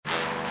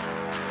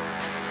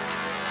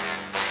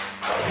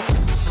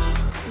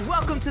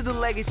to the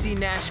Legacy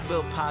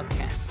Nashville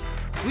podcast.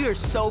 We are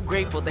so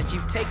grateful that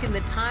you've taken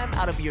the time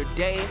out of your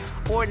day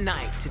or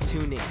night to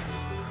tune in.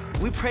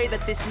 We pray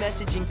that this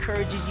message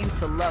encourages you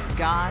to love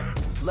God,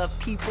 love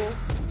people,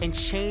 and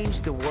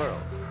change the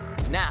world.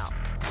 Now,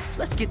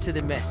 let's get to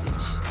the message.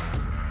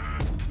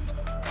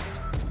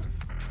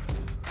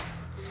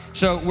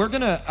 So we're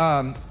going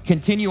to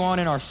continue on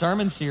in our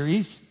sermon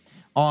series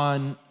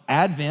on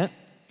Advent,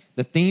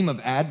 the theme of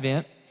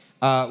Advent.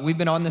 We've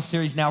been on this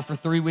series now for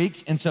 3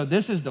 weeks, and so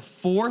this is the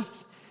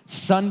fourth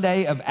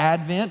Sunday of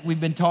Advent.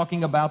 We've been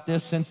talking about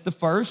this since the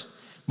first,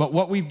 but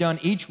what we've done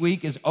each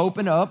week is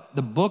open up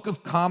the Book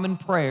of Common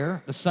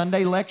Prayer, the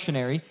Sunday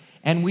lectionary,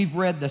 and we've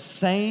read the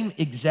same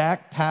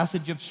exact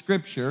passage of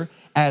Scripture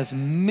as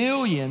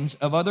millions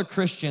of other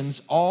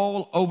Christians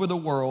all over the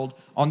world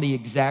on the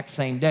exact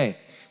same day.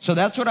 So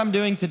that's what I'm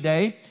doing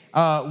today.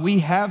 We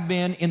have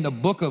been in the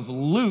book of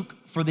Luke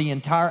for the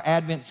entire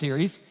Advent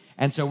series,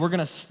 and so we're going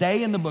to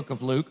stay in the book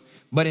of Luke,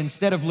 but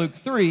instead of Luke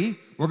 3,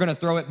 we're going to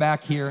throw it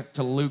back here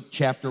to Luke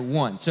chapter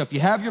 1. So if you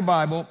have your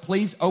Bible,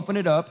 please open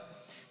it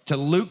up to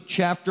Luke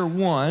chapter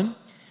 1.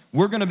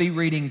 We're going to be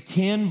reading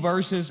 10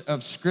 verses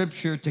of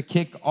Scripture to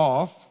kick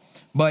off,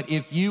 but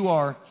if you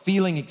are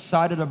feeling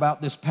excited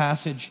about this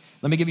passage,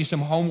 let me give you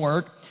some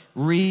homework.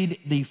 Read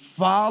the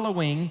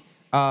following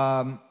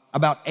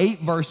about 8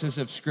 verses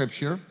of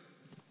Scripture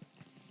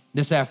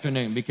this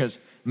afternoon, because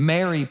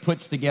Mary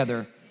puts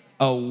together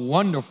a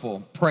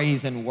wonderful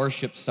praise and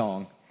worship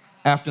song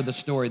after the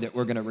story that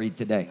we're going to read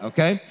today,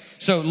 okay?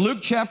 So Luke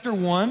chapter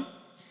 1,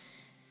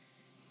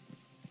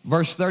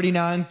 verse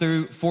 39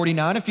 through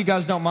 49. If you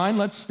guys don't mind,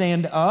 let's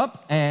stand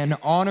up and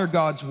honor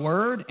God's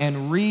word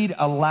and read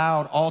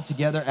aloud all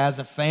together as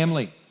a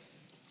family.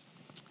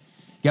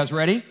 You guys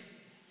ready? You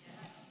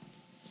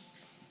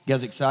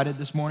guys excited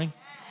this morning?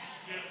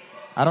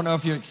 I don't know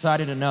if you're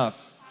excited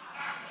enough.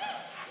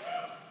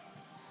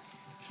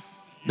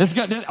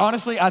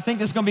 Honestly, I think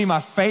this is going to be my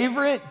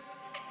favorite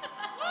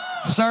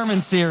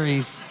sermon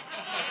series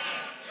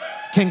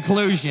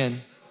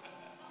conclusion.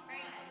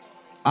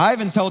 I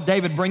even told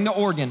David, bring the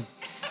organ.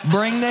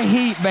 Bring the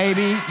heat,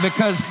 baby,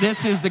 because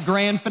this is the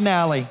grand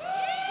finale.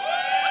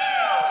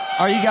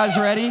 Are you guys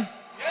ready?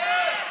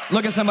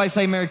 Look at somebody,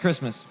 say Merry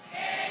Christmas.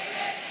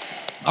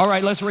 All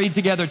right, let's read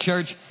together,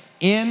 church.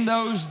 In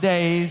those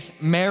days,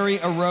 Mary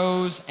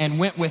arose and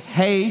went with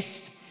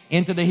haste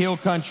into the hill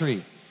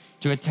country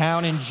to a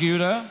town in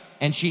Judah,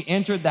 and she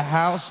entered the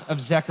house of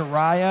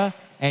Zechariah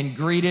and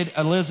greeted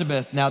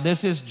Elizabeth. Now,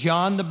 this is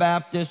John the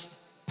Baptist's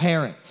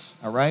parents,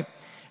 all right?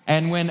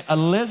 And when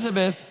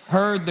Elizabeth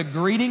heard the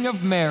greeting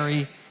of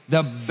Mary,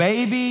 the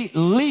baby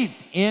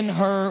leaped in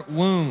her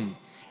womb,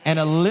 and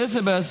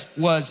Elizabeth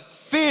was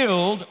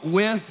filled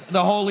with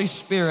the Holy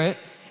Spirit,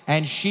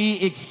 and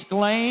she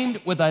exclaimed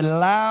with a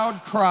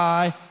loud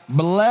cry,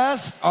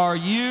 "Blessed are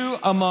you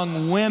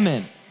among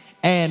women,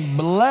 and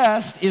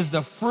blessed is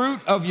the fruit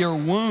of your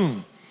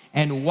womb.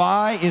 And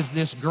why is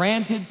this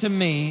granted to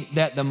me,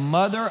 that the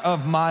mother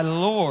of my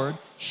Lord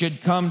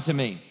should come to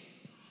me?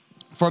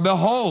 For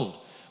behold,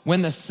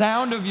 when the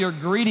sound of your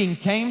greeting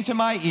came to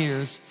my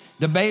ears,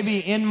 the baby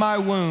in my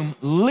womb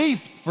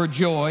leaped for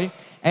joy,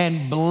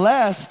 and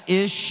blessed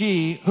is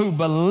she who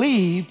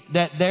believed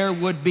that there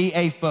would be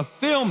a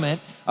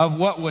fulfillment of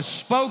what was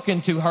spoken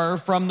to her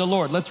from the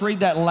Lord." Let's read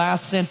that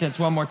last sentence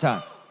one more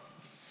time.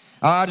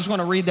 I just want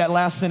to read that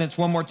last sentence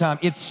one more time.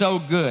 It's so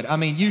good. I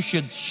mean, you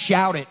should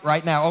shout it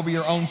right now over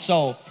your own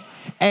soul.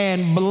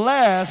 And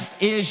blessed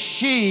is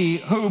she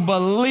who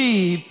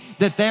believed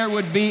that there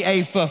would be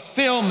a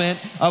fulfillment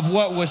of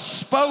what was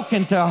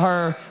spoken to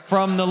her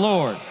from the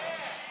Lord.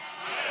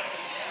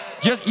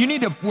 You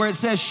need to, where it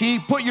says she,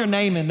 put your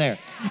name in there.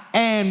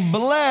 And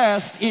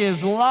blessed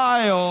is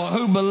Lyle,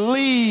 who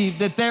believed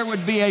that there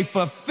would be a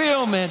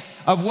fulfillment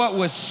of what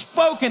was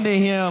spoken to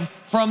him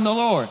from the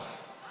Lord.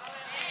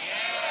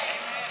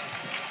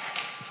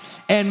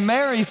 And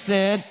Mary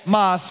said,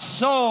 "My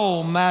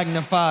soul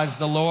magnifies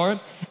the Lord,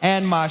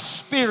 and my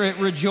spirit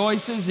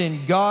rejoices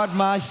in God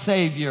my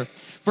Savior,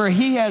 for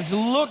he has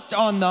looked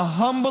on the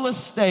humble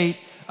estate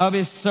of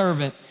his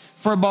servant.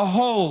 For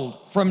behold,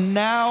 from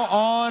now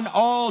on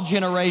all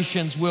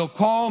generations will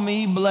call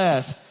me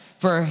blessed,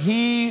 for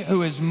he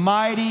who is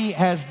mighty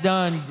has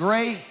done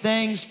great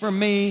things for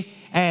me,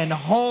 and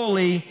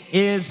holy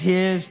is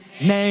his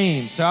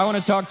name." So I want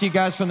to talk to you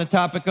guys from the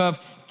topic of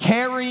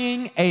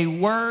carrying a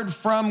word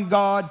from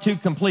God to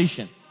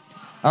completion.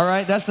 All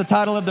right, that's the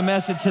title of the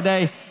message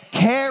today.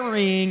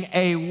 Carrying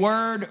a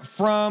word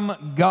from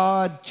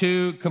God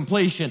to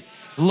completion.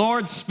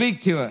 Lord,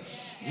 speak to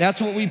us.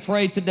 That's what we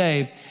pray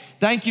today.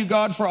 Thank you,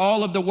 God, for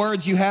all of the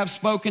words you have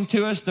spoken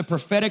to us, the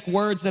prophetic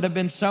words that have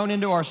been sown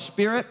into our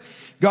spirit.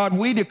 God,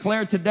 we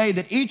declare today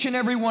that each and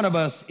every one of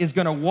us is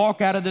going to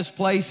walk out of this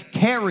place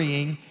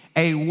carrying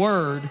a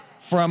word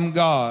from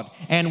God.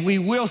 And we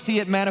will see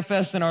it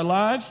manifest in our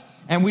lives,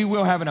 and we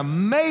will have an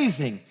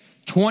amazing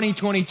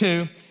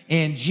 2022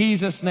 in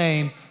Jesus'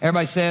 name.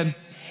 Everybody said,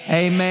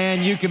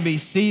 amen. You can be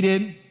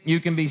seated. You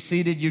can be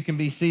seated. You can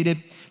be seated.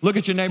 Look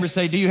at your neighbor and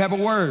say, do you have a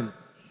word?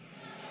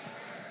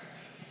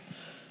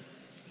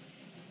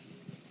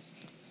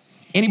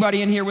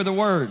 Anybody in here with a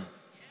word?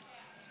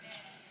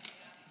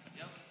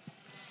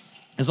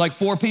 It's like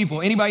 4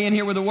 people. Anybody in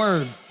here with a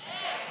word?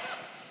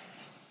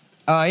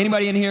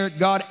 Anybody in here,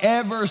 God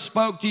ever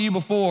spoke to you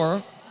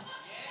before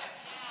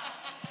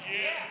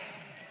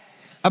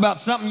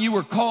about something you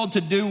were called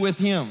to do with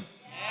him?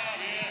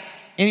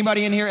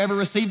 Anybody in here ever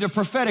received a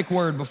prophetic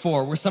word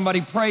before where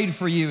somebody prayed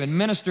for you and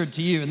ministered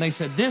to you and they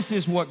said, this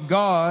is what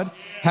God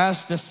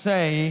has to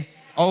say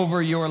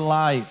over your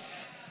life?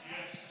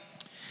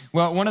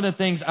 Well, one of the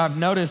things I've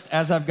noticed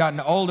as I've gotten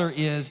older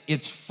is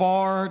it's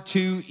far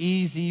too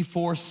easy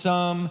for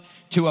some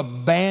to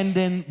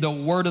abandon the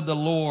word of the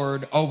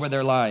Lord over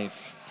their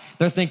life.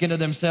 They're thinking to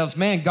themselves,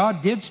 man,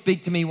 God did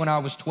speak to me when I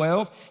was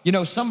 12. You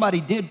know,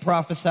 somebody did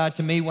prophesy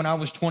to me when I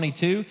was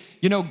 22.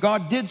 You know,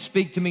 God did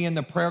speak to me in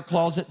the prayer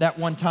closet that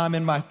one time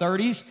in my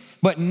 30s,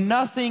 but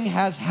nothing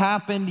has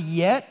happened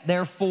yet,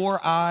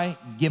 therefore I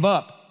give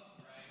up.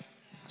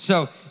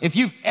 So if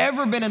you've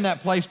ever been in that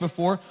place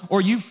before,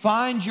 or you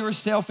find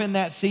yourself in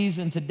that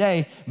season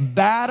today,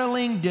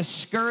 battling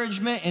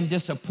discouragement and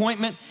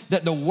disappointment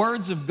that the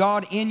words of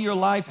God in your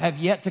life have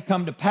yet to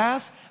come to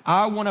pass,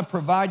 I want to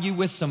provide you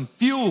with some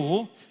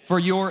fuel for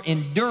your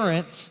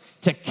endurance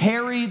to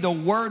carry the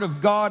word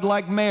of God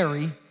like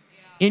Mary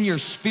in your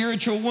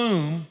spiritual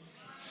womb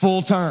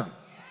full term.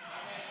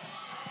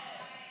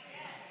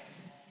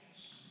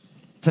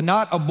 To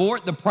not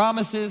abort the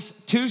promises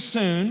too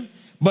soon,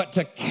 but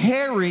to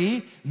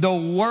carry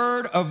the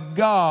word of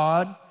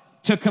God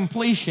to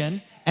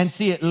completion and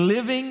see it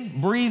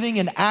living, breathing,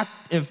 and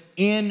active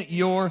in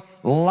your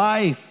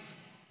life.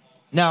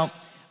 Now,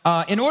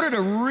 in order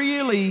to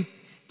really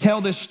tell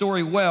this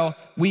story well,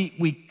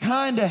 we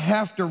kind of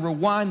have to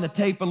rewind the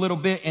tape a little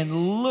bit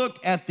and look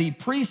at the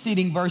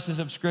preceding verses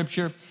of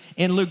Scripture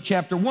in Luke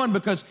chapter 1,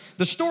 because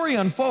the story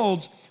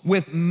unfolds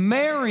with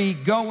Mary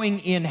going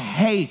in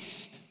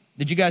haste.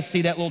 Did you guys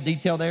see that little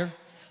detail there?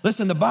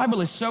 Listen, the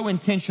Bible is so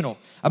intentional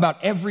about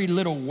every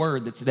little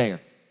word that's there.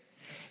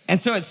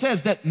 And so it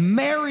says that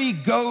Mary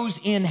goes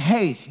in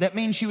haste. That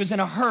means she was in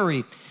a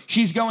hurry.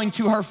 She's going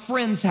to her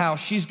friend's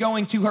house. She's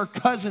going to her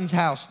cousin's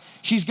house.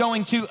 She's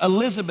going to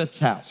Elizabeth's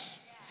house.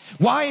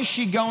 Why is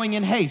she going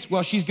in haste?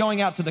 Well, she's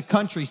going out to the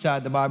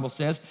countryside, the Bible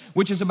says,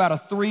 which is about a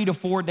 3 to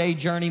 4 day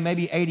journey,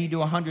 maybe 80 to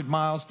 100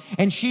 miles.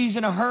 And she's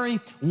in a hurry.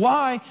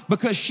 Why?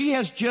 Because she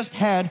has just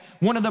had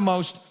one of the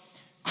most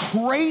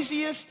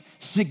craziest,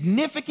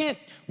 significant,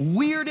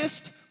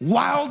 weirdest,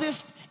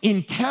 wildest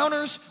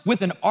encounters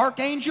with an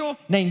archangel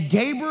named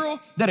Gabriel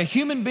that a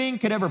human being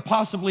could ever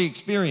possibly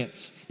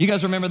experience. You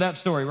guys remember that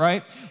story,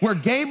 right? Where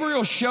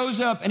Gabriel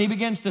shows up and he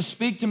begins to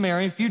speak to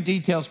Mary. A few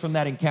details from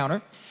that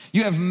encounter.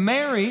 You have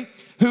Mary,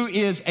 who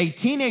is a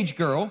teenage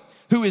girl,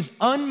 who is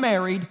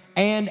unmarried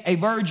and a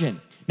virgin.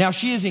 Now,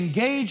 she is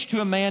engaged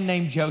to a man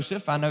named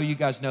Joseph. I know you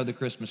guys know the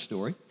Christmas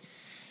story.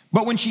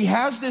 But when she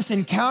has this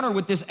encounter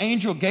with this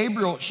angel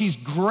Gabriel, she's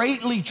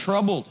greatly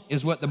troubled,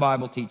 is what the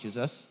Bible teaches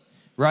us,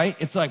 right?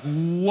 It's like,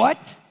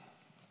 what?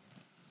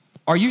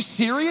 Are you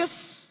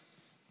serious?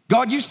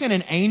 God, you sent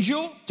an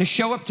angel to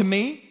show up to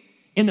me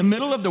in the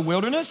middle of the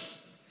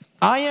wilderness?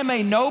 I am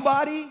a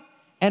nobody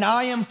and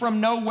I am from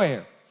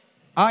nowhere.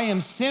 I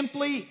am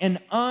simply an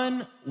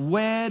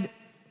unwed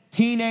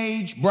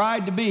teenage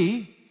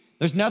bride-to-be.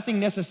 There's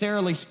nothing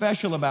necessarily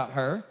special about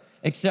her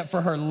except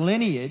for her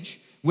lineage,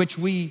 which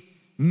we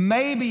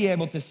may be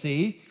able to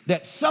see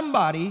that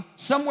somebody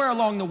somewhere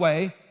along the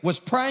way was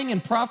praying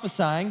and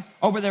prophesying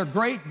over their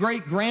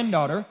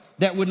great-great-granddaughter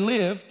that would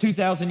live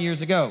 2,000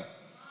 years ago.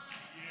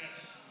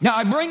 Now,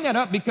 I bring that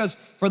up because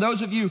for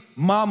those of you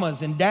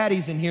mamas and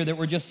daddies in here that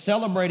were just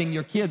celebrating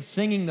your kids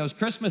singing those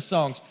Christmas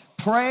songs,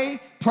 pray,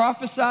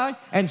 prophesy,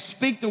 and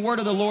speak the word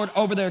of the Lord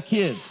over their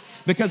kids.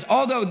 Because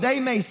although they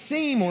may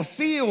seem or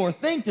feel or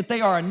think that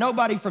they are a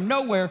nobody from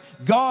nowhere,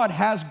 God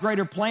has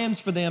greater plans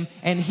for them,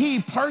 and he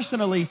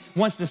personally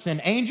wants to send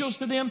angels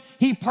to them.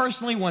 He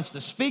personally wants to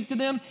speak to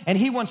them, and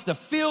he wants to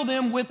fill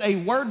them with a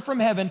word from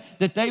heaven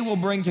that they will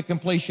bring to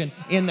completion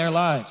in their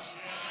lives.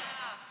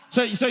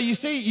 So you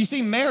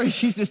see Mary,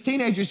 she's this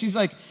teenager. She's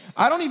like,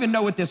 I don't even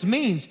know what this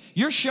means.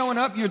 You're showing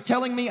up, you're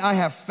telling me I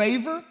have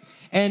favor,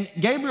 and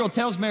Gabriel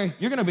tells Mary,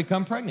 you're gonna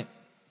become pregnant.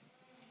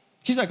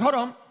 She's like, hold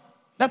on.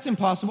 That's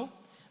impossible.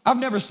 I've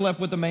never slept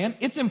with a man.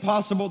 It's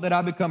impossible that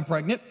I become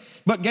pregnant.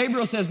 But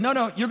Gabriel says, no,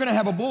 you're going to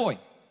have a boy.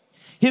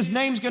 His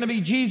name's going to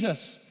be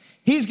Jesus.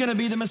 He's going to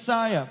be the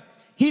Messiah.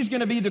 He's going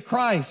to be the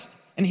Christ.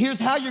 And here's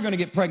how you're going to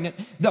get pregnant.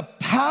 The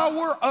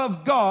power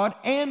of God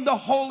and the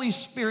Holy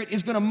Spirit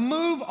is going to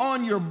move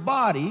on your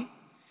body,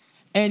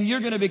 and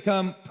you're going to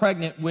become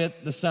pregnant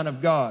with the Son of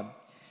God.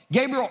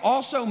 Gabriel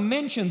also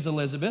mentions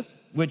Elizabeth,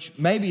 which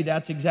maybe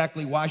that's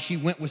exactly why she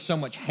went with so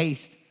much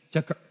haste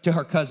to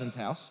her cousin's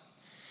house.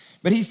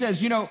 But he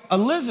says, you know,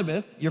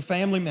 Elizabeth, your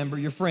family member,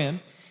 your friend,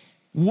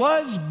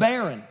 was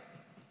barren,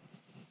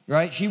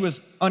 right? She was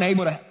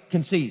unable to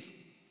conceive.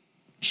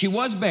 She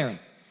was barren.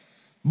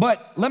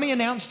 But let me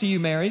announce to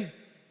you, Mary,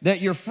 that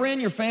your friend,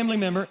 your family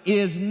member,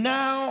 is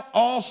now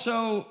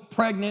also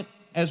pregnant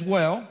as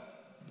well.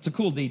 It's a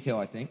cool detail,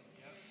 I think.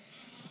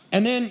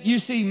 And then you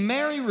see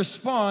Mary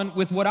respond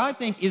with what I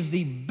think is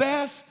the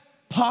best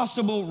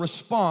possible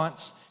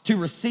response to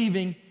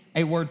receiving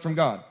a word from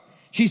God.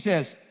 She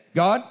says,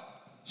 God,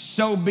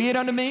 so be it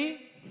unto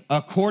me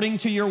according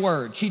to your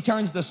word. She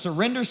turns the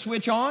surrender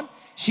switch on.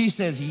 She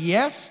says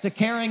yes to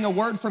carrying a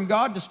word from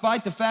God,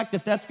 despite the fact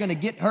that that's going to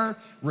get her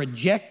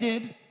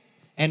rejected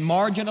and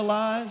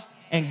marginalized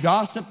and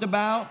gossiped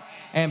about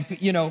and,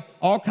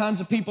 all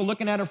kinds of people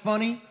looking at her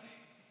funny.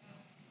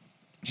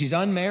 She's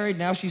unmarried,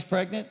 now she's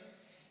pregnant.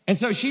 And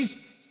so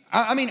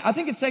I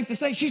think it's safe to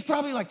say she's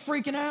probably like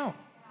freaking out.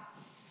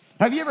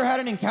 Have you ever had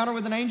an encounter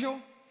with an angel?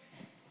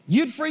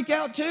 You'd freak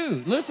out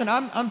too. Listen,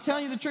 I'm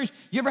telling you the truth.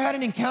 You ever had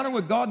an encounter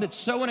with God that's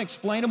so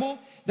unexplainable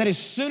that as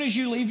soon as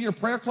you leave your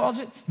prayer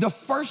closet, the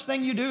first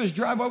thing you do is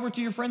drive over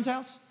to your friend's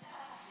house?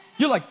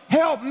 You're like,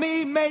 help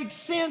me make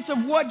sense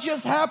of what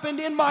just happened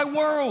in my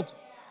world.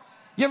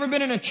 You ever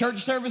been in a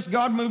church service,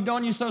 God moved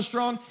on you so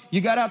strong,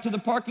 you got out to the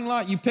parking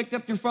lot, you picked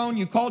up your phone,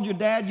 you called your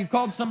dad, you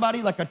called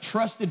somebody like a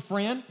trusted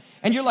friend,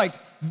 and you're like,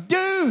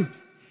 dude,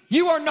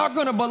 you are not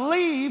gonna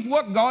believe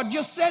what God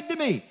just said to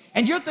me.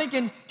 And you're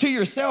thinking to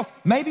yourself,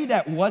 maybe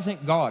that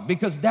wasn't God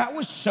because that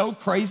was so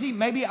crazy.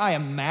 Maybe I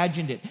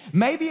imagined it.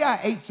 Maybe I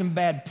ate some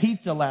bad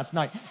pizza last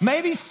night.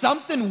 Maybe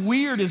something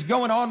weird is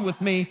going on with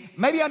me.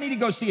 Maybe I need to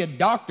go see a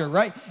doctor,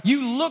 right?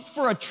 You look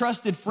for a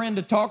trusted friend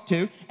to talk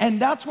to, and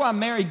that's why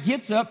Mary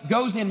gets up,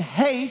 goes in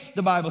haste,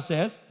 the Bible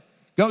says,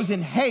 goes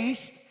in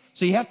haste.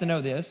 So you have to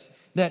know this,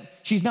 that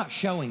she's not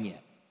showing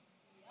yet.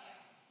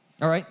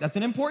 All right, that's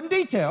an important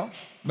detail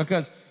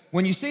because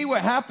when you see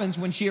what happens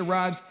when she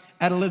arrives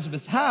at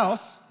Elizabeth's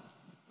house,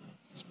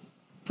 it's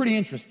pretty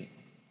interesting.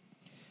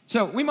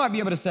 So we might be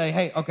able to say,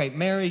 hey, okay,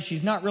 Mary,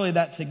 she's not really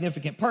that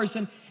significant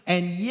person,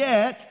 and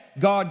yet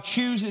God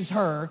chooses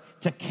her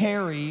to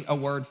carry a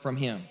word from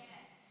him.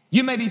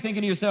 You may be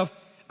thinking to yourself,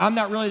 I'm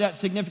not really that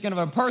significant of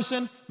a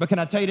person, but can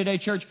I tell you today,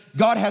 church,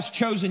 God has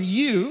chosen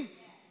you.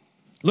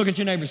 Look at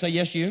your neighbor, say,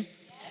 yes, you.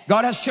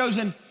 God has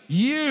chosen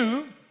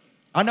you.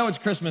 I know it's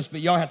Christmas,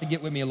 but y'all have to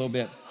get with me a little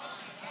bit.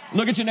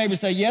 Look at your neighbor,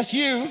 say, yes,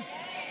 you.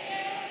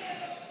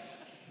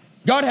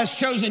 God has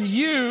chosen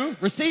you,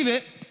 receive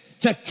it,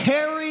 to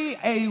carry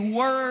a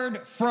word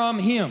from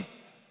him.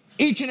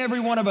 Each and every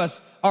one of us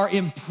are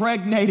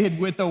impregnated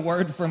with a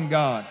word from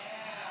God.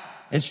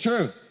 It's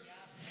true.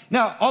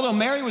 Now, although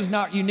Mary was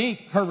not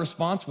unique, her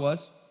response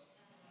was.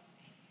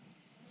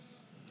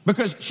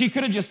 Because she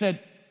could have just said,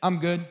 I'm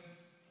good.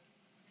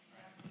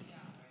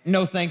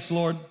 No thanks,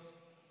 Lord.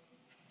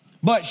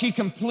 But she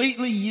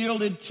completely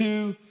yielded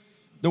to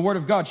the word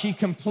of God. She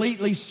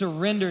completely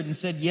surrendered and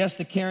said yes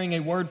to carrying a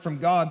word from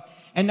God.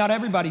 And not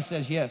everybody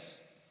says yes.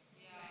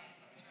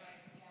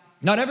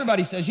 Not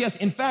everybody says yes.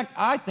 In fact,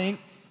 I think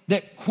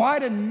that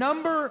quite a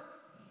number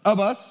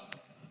of us,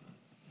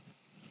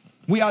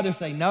 we either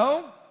say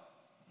no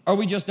or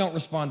we just don't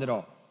respond at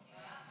all.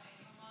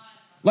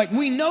 Like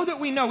we know that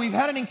we know. We've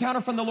had an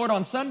encounter from the Lord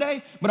on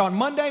Sunday, but on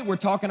Monday, we're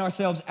talking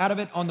ourselves out of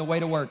it on the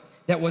way to work.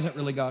 That wasn't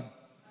really God.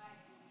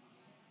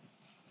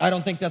 I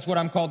don't think that's what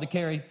I'm called to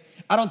carry.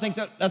 I don't think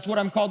that's what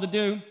I'm called to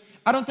do.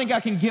 I don't think I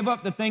can give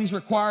up the things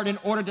required in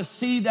order to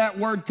see that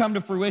word come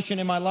to fruition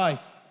in my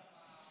life.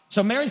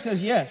 So Mary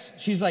says yes.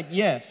 She's like,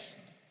 yes.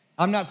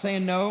 I'm not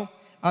saying no.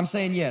 I'm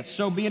saying yes.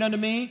 So be it unto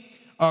me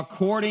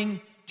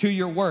according to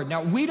your word.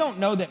 Now, we don't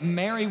know that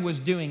Mary was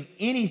doing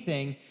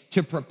anything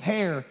to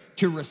prepare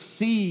to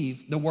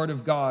receive the word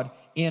of God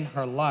in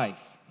her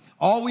life.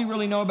 All we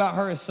really know about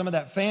her is some of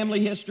that family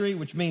history,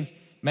 which means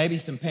maybe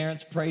some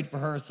parents prayed for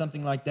her or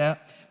something like that.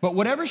 But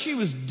whatever she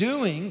was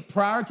doing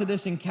prior to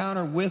this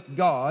encounter with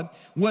God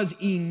was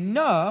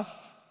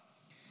enough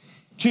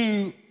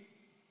to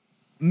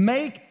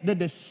make the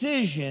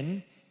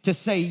decision to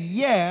say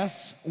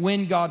yes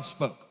when God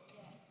spoke.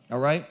 All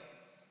right?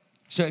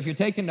 So if you're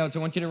taking notes, I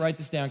want you to write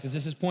this down because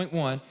this is point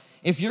one.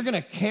 If you're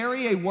going to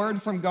carry a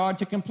word from God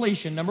to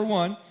completion, number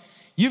one,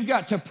 you've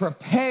got to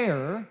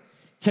prepare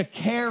to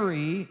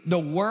carry the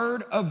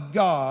word of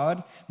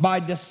God by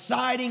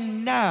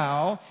deciding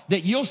now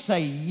that you'll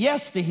say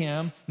yes to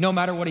him no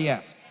matter what he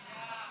asks.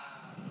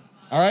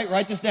 All right,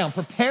 write this down.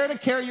 Prepare to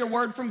carry your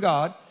word from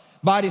God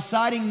by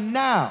deciding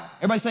now.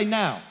 Everybody say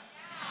now.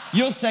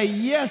 You'll say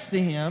yes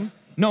to him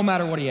no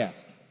matter what he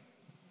asks.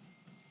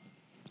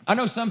 I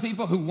know some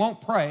people who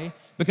won't pray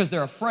because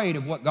they're afraid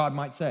of what God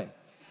might say.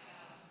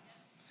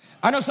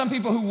 I know some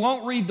people who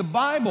won't read the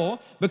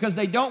Bible because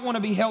they don't want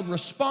to be held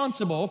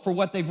responsible for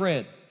what they've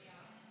read.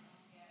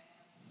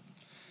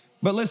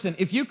 But listen,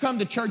 if you come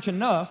to church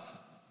enough,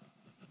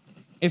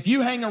 if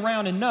you hang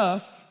around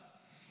enough,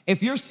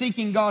 if you're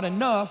seeking God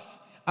enough,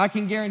 I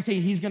can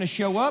guarantee he's going to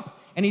show up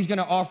and he's going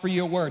to offer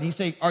you a word. He's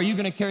saying, are you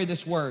going to carry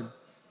this word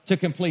to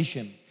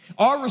completion?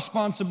 Our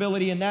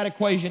responsibility in that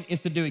equation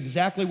is to do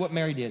exactly what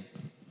Mary did.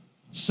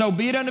 So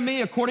be it unto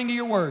me according to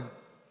your word.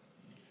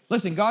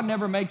 Listen, God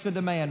never makes a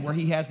demand where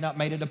he has not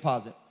made a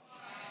deposit.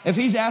 If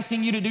he's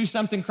asking you to do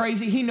something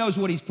crazy, he knows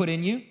what he's put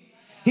in you.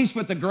 He's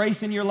put the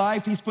grace in your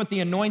life. He's put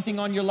the anointing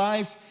on your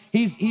life.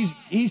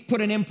 He's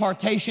put an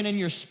impartation in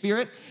your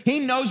spirit. He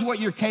knows what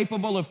you're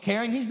capable of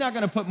carrying. He's not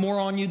going to put more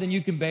on you than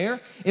you can bear.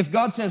 If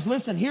God says,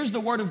 listen, here's the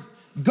word of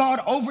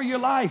God over your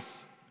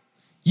life,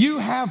 you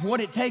have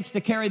what it takes to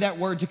carry that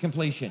word to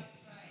completion.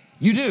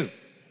 You do.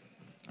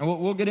 And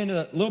we'll get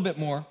into a little bit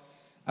more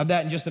of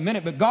that in just a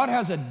minute. But God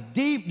has a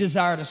deep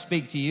desire to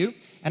speak to you.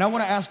 And I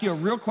want to ask you a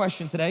real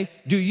question today.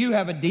 Do you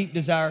have a deep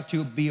desire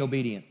to be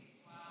obedient?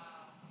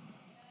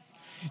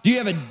 Do you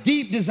have a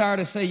deep desire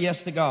to say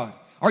yes to God?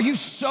 Are you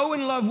so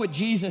in love with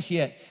Jesus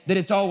yet that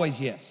it's always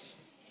yes?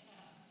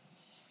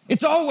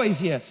 It's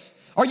always yes.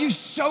 Are you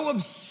so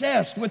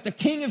obsessed with the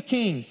King of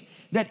Kings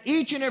that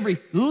each and every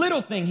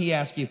little thing he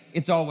asks you,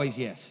 it's always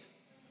yes?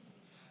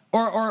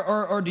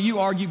 Or do you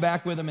argue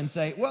back with him and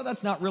say, well,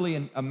 that's not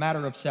really a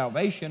matter of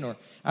salvation, or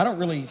I don't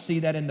really see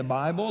that in the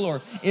Bible,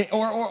 or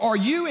are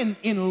you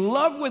in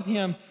love with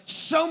him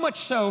so much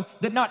so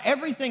that not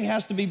everything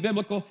has to be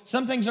biblical,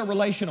 some things are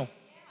relational?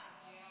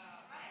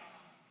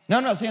 Now,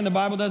 I'm not saying the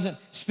Bible doesn't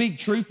speak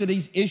truth to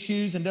these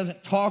issues and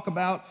doesn't talk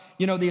about,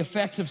 the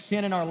effects of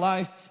sin in our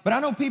life, but I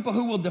know people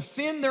who will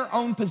defend their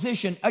own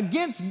position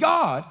against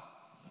God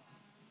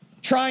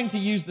trying to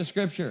use the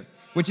scripture,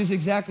 which is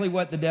exactly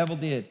what the devil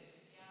did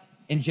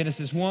in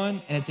Genesis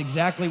 1, and it's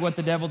exactly what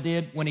the devil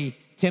did when he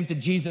tempted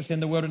Jesus in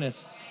the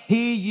wilderness.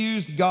 He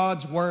used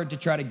God's word to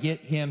try to get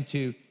him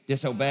to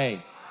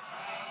disobey.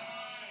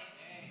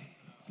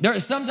 There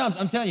is sometimes,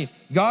 I'm telling you,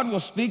 God will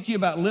speak to you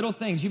about little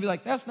things. You'll be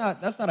like, that's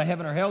not a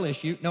heaven or hell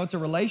issue. No, it's a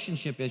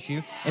relationship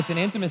issue. It's an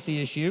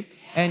intimacy issue.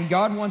 And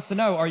God wants to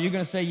know, are you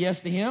going to say yes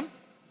to him?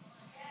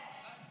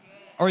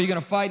 Or are you going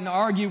to fight and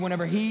argue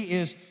whenever he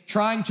is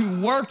trying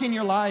to work in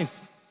your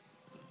life?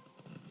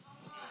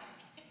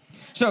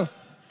 So,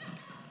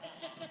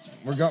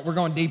 we're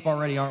going deep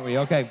already, aren't we?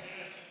 Okay.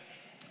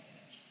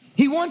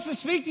 He wants to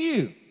speak to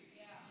you.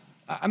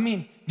 I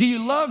mean, do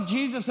you love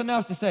Jesus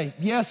enough to say,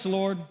 yes,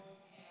 Lord?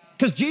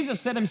 Because Jesus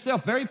said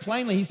himself very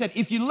plainly, he said,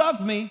 if you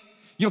love me,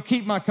 you'll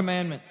keep my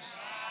commandments.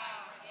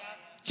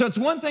 So it's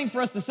one thing for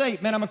us to say,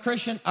 man, I'm a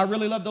Christian, I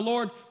really love the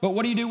Lord, but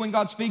what do you do when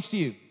God speaks to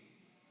you?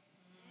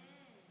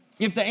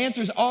 If the answer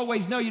is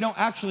always no, you don't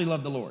actually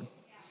love the Lord.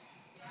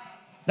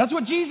 That's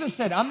what Jesus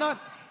said. I'm not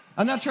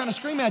trying to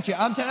scream at you.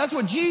 That's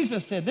what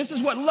Jesus said. This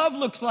is what love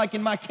looks like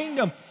in my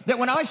kingdom, that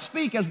when I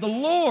speak as the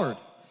Lord,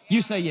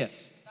 you say yes.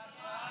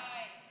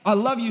 I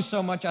love you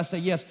so much, I say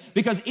yes.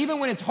 Because even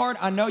when it's hard,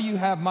 I know you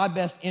have my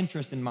best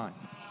interest in mind.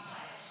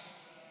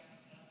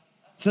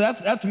 So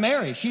that's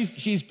Mary.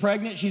 She's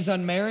pregnant, she's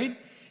unmarried,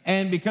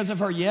 and because of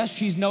her yes,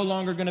 she's no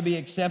longer going to be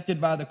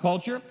accepted by the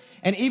culture.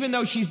 And even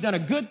though she's done a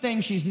good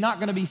thing, she's not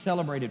going to be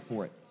celebrated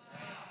for it.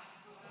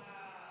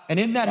 And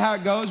isn't that how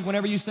it goes?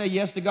 Whenever you say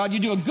yes to God, you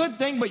do a good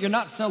thing, but you're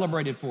not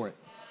celebrated for it.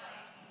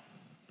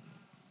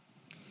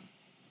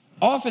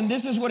 Often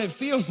this is what it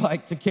feels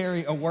like to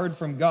carry a word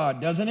from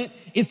God, doesn't it?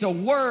 It's a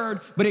word,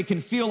 but it can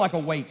feel like a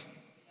weight.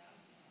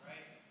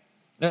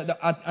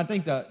 I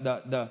think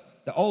the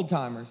old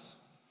timers,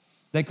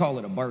 they call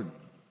it a burden.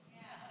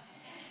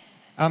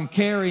 I'm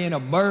carrying a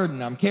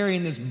burden. I'm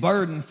carrying this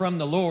burden from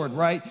the Lord,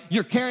 right?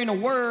 You're carrying a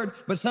word,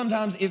 but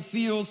sometimes it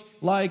feels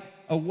like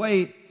a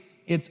weight.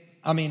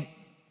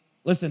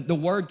 Listen, the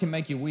word can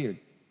make you weird.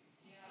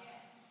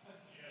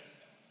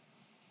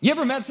 You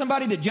ever met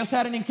somebody that just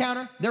had an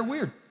encounter? They're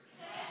weird.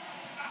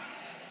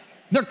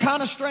 They're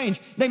kind of strange.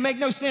 They make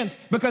no sense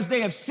because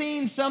they have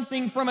seen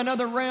something from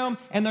another realm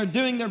and they're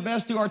doing their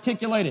best to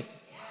articulate it.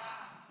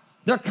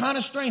 They're kind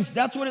of strange.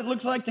 That's what it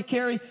looks like to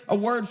carry a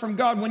word from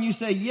God. When you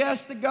say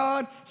yes to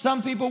God,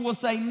 some people will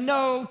say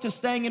no to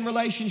staying in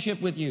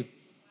relationship with you.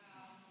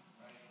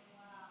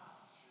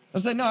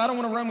 They'll say, no, I don't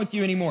want to run with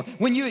you anymore.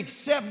 When you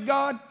accept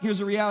God, here's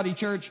the reality,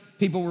 church,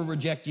 people will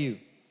reject you.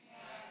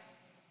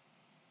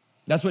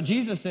 That's what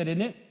Jesus said,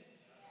 isn't it?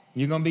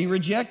 You're going to be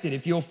rejected.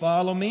 If you'll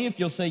follow me, if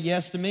you'll say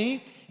yes to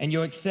me, and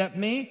you'll accept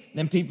me,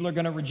 then people are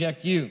going to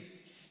reject you.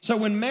 So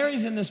when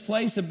Mary's in this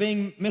place of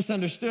being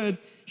misunderstood,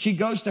 she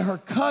goes to her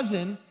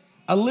cousin,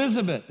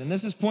 Elizabeth. And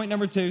this is point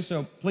number 2,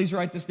 so please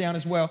write this down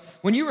as well.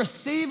 When you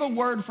receive a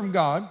word from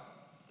God,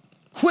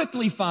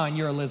 quickly find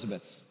your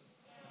Elizabeths.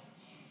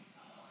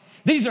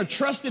 These are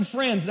trusted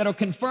friends that'll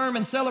confirm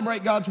and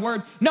celebrate God's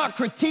word, not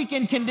critique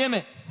and condemn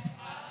it.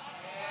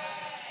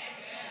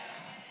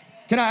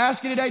 Can I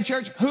ask you today,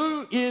 church,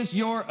 who is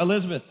your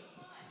Elizabeth?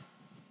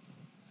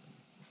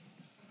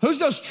 Who's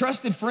those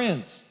trusted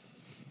friends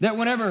that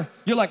whenever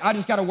you're like, I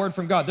just got a word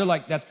from God, they're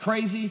like, that's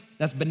crazy,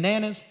 that's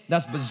bananas,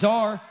 that's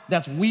bizarre,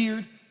 that's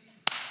weird.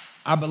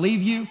 I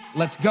believe you,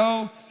 let's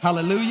go,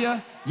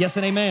 hallelujah, yes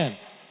and amen.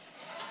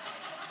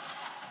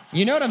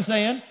 You know what I'm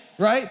saying,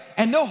 right?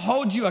 And they'll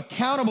hold you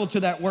accountable to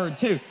that word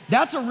too.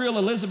 That's a real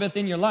Elizabeth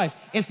in your life.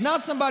 It's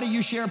not somebody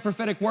you share a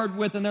prophetic word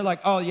with and they're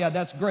like, oh yeah,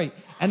 that's great.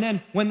 And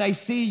then when they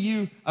see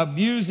you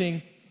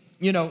abusing,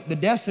 the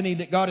destiny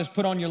that God has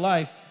put on your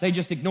life, they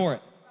just ignore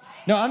it.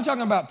 No, I'm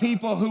talking about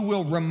people who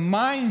will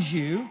remind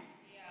you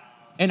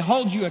and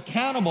hold you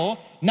accountable,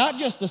 not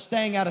just to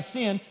staying out of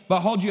sin, but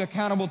hold you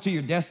accountable to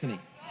your destiny.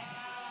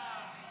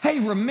 Hey,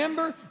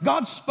 remember,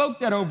 God spoke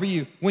that over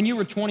you when you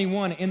were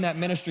 21 in that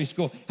ministry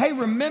school. Hey,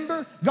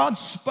 remember, God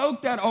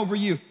spoke that over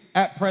you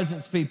at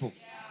Presence People.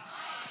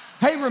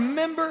 Hey,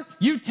 remember,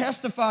 you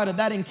testified of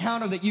that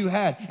encounter that you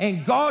had,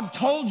 and God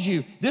told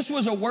you this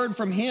was a word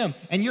from him,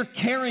 and you're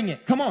carrying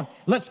it. Come on,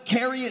 let's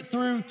carry it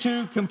through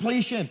to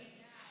completion.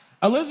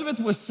 Elizabeth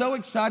was so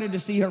excited to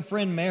see her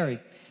friend Mary,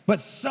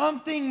 but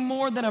something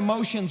more than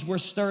emotions were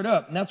stirred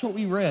up, and that's what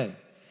we read.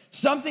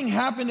 Something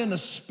happened in the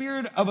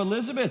spirit of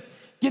Elizabeth.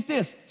 Get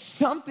this,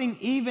 something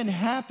even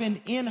happened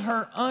in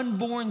her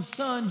unborn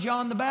son,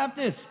 John the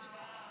Baptist.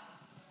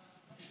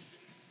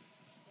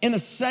 In the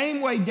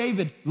same way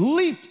David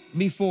leaped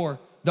before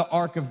the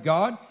ark of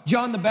God,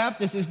 John the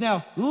Baptist is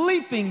now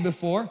leaping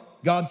before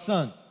God's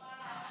son.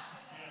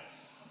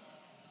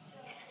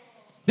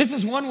 This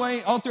is one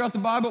way all throughout the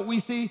Bible we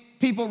see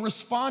people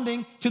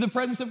responding to the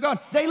presence of God.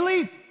 They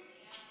leap.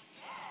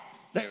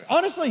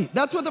 Honestly,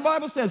 that's what the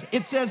Bible says.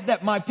 It says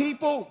that my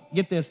people,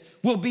 get this,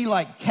 will be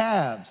like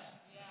calves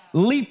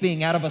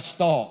leaping out of a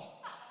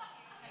stall.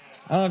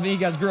 I don't know if you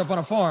guys grew up on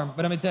a farm,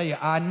 but I'm gonna tell you,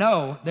 I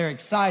know they're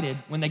excited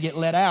when they get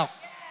let out.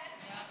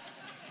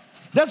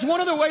 That's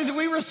one of the ways that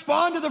we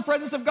respond to the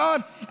presence of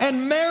God.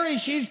 And Mary,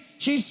 she's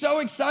so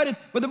excited.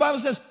 But the Bible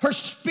says her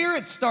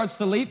spirit starts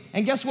to leap.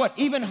 And guess what?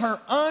 Even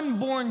her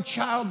unborn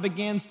child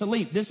begins to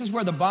leap. This is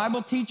where the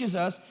Bible teaches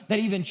us that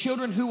even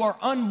children who are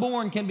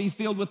unborn can be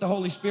filled with the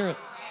Holy Spirit.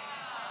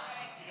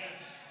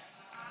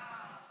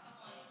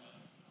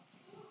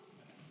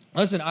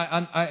 Listen,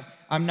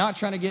 I'm not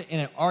trying to get in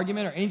an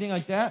argument or anything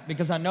like that,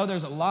 because I know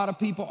there's a lot of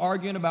people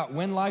arguing about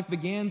when life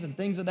begins and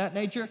things of that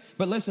nature.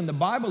 But listen, the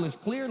Bible is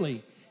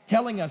clearly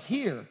telling us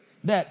here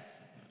that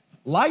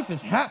life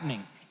is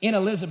happening in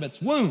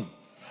Elizabeth's womb.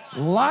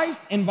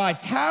 Life and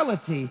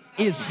vitality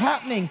is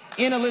happening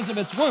in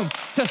Elizabeth's womb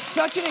to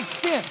such an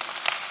extent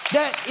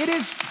that it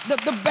is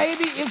the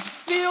baby is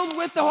filled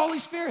with the Holy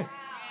Spirit.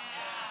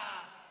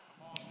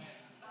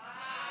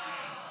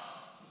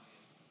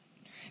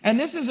 And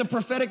this is a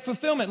prophetic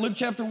fulfillment. Luke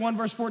chapter 1,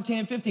 verse 14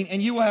 and 15.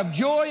 And you will have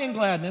joy and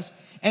gladness,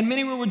 and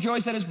many will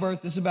rejoice at his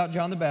birth. This is about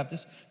John the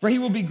Baptist. For he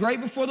will be great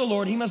before the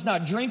Lord. He must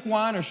not drink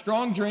wine or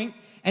strong drink,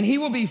 and he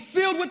will be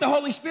filled with the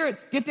Holy Spirit.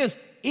 Get this,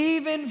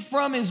 even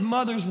from his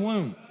mother's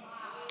womb.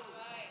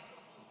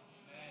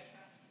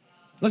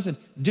 Listen,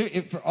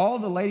 for all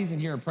the ladies in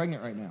here are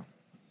pregnant right now.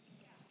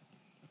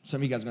 Some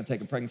of you guys are going to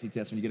take a pregnancy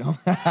test when you get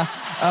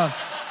home.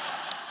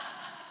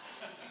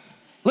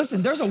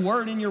 Listen, there's a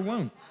word in your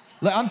womb.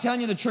 I'm telling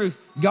you the truth.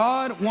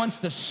 God wants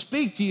to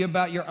speak to you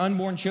about your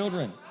unborn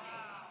children.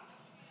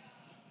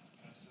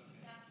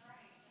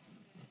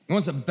 He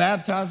wants to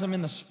baptize them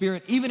in the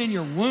Spirit, even in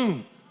your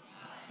womb.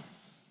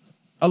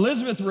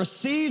 Elizabeth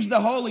receives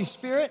the Holy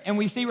Spirit, and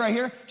we see right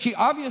here, she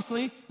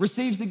obviously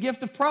receives the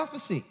gift of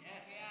prophecy.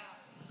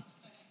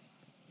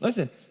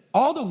 Listen,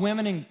 all the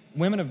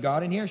women of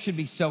God in here should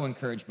be so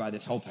encouraged by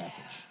this whole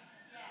passage.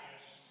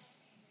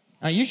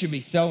 Now, you should be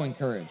so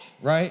encouraged,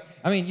 right?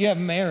 I mean, you have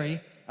Mary,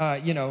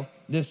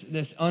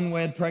 this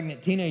unwed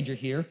pregnant teenager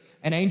here.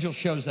 An angel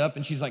shows up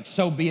and she's like,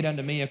 so be it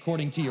unto me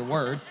according to your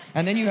word.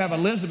 And then you have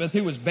Elizabeth,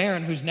 who was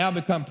barren, who's now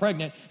become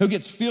pregnant, who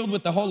gets filled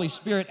with the Holy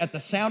Spirit at the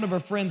sound of her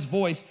friend's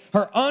voice.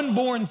 Her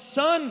unborn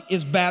son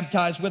is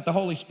baptized with the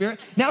Holy Spirit.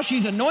 Now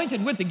she's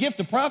anointed with the gift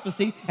of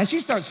prophecy, and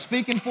she starts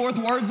speaking forth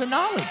words of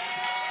knowledge.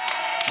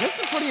 This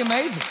is pretty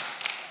amazing.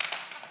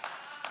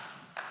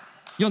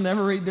 You'll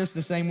never read this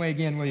the same way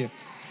again, will you?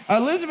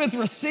 Elizabeth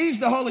receives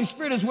the Holy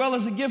Spirit as well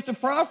as the gift of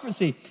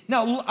prophecy.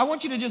 Now, I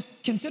want you to just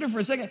consider for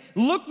a second,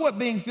 look what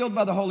being filled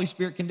by the Holy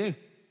Spirit can do.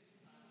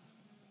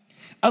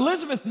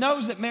 Elizabeth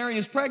knows that Mary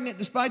is pregnant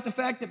despite the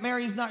fact that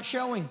Mary is not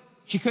showing.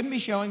 She couldn't be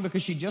showing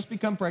because she'd just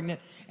become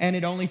pregnant, and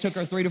it only took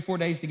her 3 to 4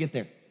 days to get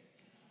there.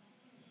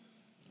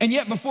 And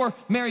yet before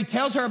Mary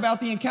tells her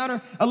about the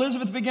encounter,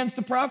 Elizabeth begins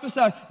to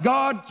prophesy.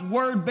 God's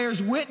word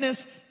bears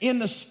witness in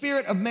the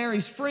spirit of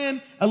Mary's friend.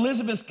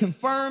 Elizabeth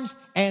confirms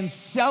and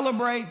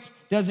celebrates,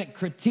 doesn't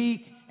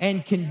critique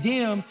and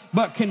condemn,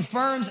 but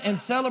confirms and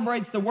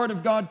celebrates the word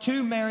of God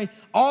to Mary.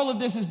 All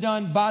of this is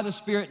done by the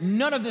Spirit.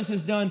 None of this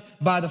is done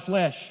by the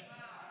flesh.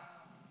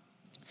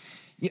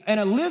 And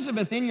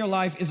Elizabeth in your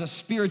life is a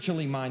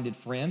spiritually minded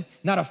friend,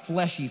 not a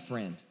fleshy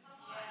friend.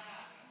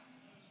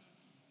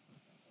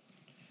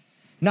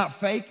 Not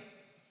fake,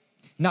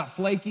 not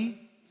flaky,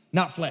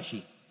 not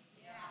fleshy.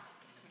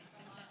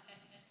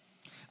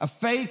 A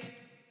fake,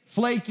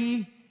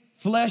 flaky,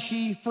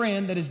 fleshy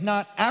friend that is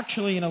not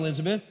actually an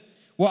Elizabeth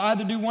will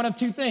either do one of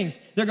two things.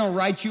 They're going to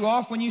write you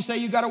off when you say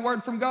you got a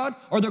word from God,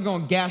 or they're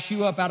going to gas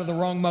you up out of the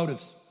wrong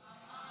motives.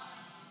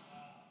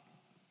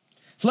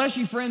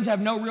 Fleshy friends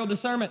have no real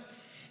discernment.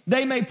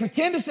 They may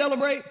pretend to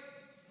celebrate,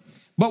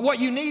 but what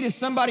you need is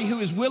somebody who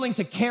is willing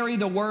to carry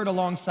the word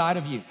alongside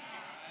of you.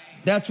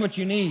 That's what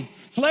you need.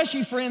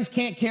 Fleshy friends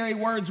can't carry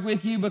words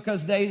with you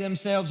because they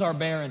themselves are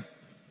barren.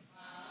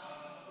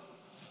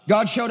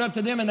 God showed up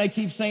to them and they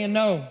keep saying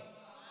no.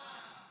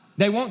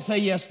 They won't say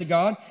yes to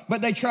God,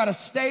 but they try to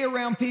stay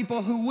around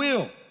people who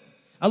will.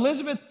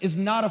 Elizabeth is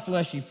not a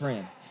fleshy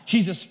friend.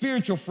 She's a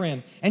spiritual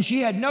friend. And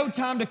she had no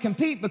time to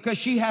compete because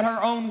she had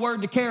her own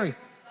word to carry.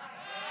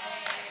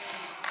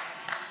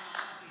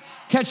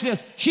 Catch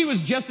this. She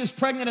was just as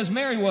pregnant as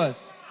Mary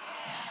was.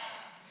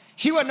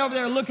 She wasn't over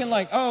there looking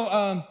like,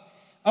 oh,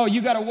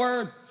 you got a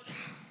word?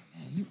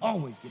 Man, you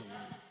always get a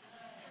word.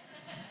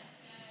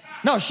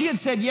 No, she had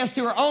said yes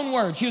to her own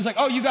word. She was like,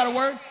 oh, you got a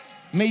word?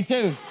 Me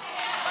too.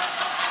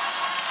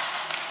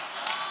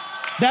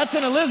 That's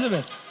an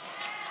Elizabeth.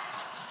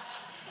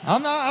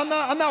 I'm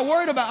not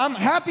worried about it. I'm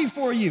happy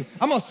for you.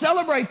 I'm going to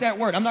celebrate that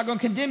word. I'm not going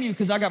to condemn you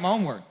because I got my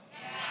own word.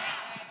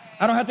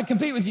 I don't have to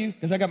compete with you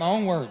because I got my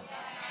own word.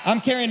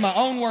 I'm carrying my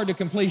own word to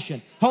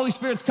completion. Holy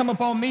Spirit's come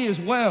upon me as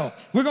well.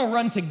 We're going to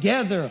run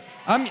together.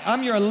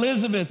 I'm your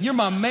Elizabeth. You're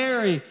my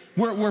Mary.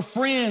 We're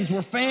friends.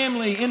 We're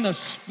family in the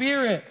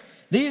Spirit.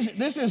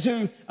 This is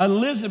who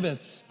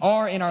Elizabeths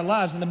are in our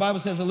lives. And the Bible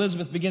says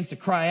Elizabeth begins to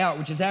cry out,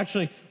 which is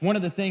actually one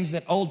of the things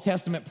that Old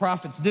Testament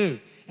prophets do.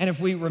 And if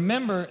we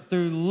remember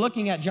through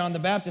looking at John the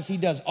Baptist, he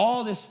does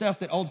all this stuff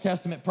that Old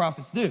Testament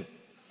prophets do,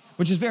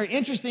 which is very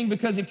interesting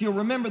because if you'll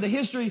remember the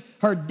history,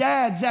 her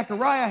dad,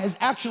 Zechariah, is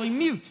actually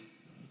mute.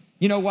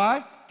 You know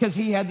why? Because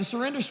he had the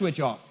surrender switch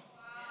off.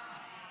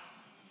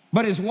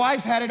 But his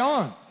wife had it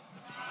on.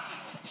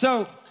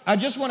 So I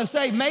just want to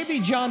say, maybe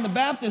John the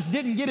Baptist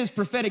didn't get his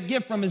prophetic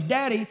gift from his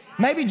daddy.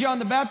 Maybe John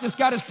the Baptist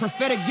got his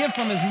prophetic gift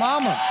from his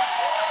mama.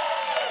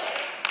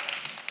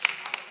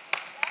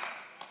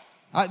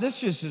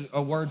 This is just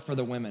a word for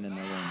the women in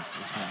the room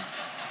this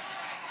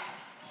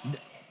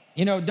morning.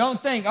 You know,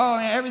 don't think, oh,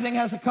 everything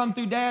has to come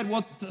through dad.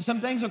 Well,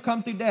 some things will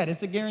come through dad.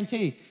 It's a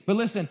guarantee. But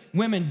listen,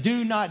 women,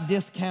 do not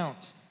discount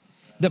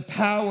the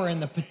power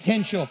and the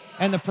potential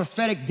and the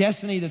prophetic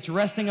destiny that's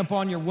resting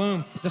upon your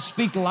womb to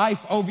speak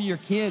life over your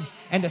kids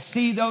and to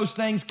see those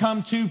things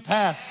come to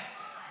pass.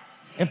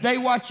 If they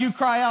watch you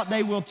cry out,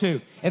 they will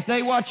too. If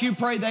they watch you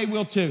pray, they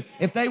will too.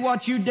 If they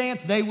watch you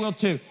dance, they will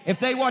too. If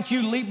they watch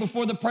you leap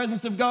before the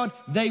presence of God,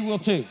 they will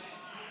too.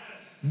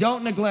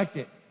 Don't neglect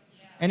it.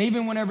 And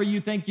even whenever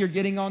you think you're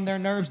getting on their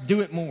nerves,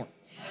 do it more.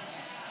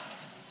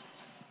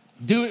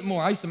 Do it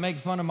more. I used to make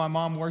fun of my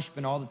mom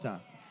worshiping all the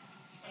time.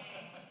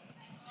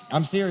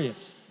 I'm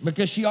serious.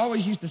 Because she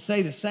always used to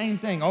say the same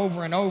thing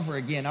over and over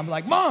again. I'm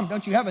like, Mom,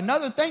 don't you have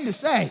another thing to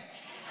say?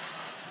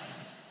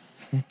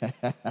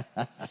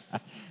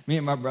 Me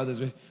and my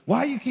brothers,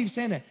 why do you keep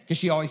saying that? Because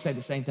she always said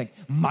the same thing.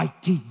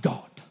 Mighty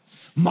God,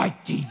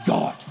 mighty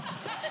God.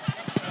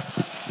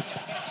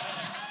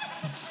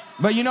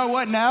 But you know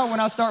what now,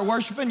 when I start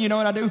worshiping, you know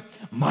what I do?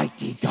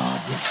 Mighty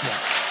God, yes,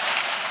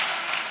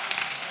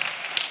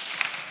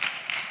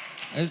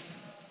 yes.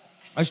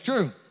 It's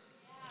true.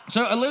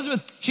 So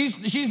Elizabeth,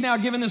 she's now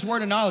given this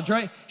word of knowledge,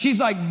 right? She's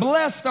like,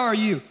 blessed are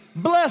you.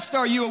 Blessed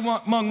are you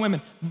among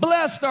women.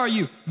 Blessed are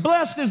you.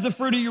 Blessed is the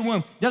fruit of your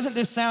womb. Doesn't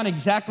this sound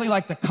exactly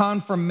like the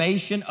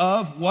confirmation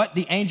of what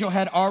the angel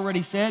had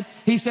already said?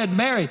 He said,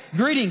 Mary,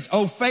 greetings,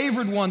 O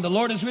favored one, the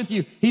Lord is with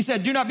you. He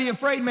said, do not be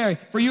afraid, Mary,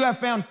 for you have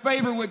found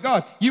favor with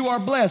God. You are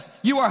blessed.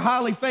 You are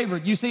highly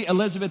favored. You see,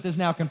 Elizabeth is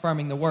now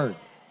confirming the word.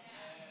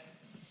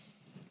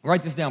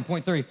 Write this down,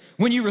 point 3.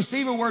 When you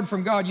receive a word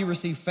from God, you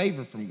receive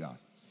favor from God.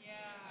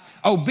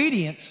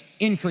 Obedience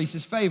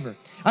increases favor.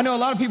 I know a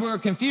lot of people are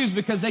confused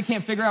because they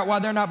can't figure out why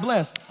they're not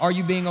blessed. Are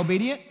you being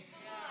obedient?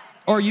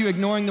 Or are you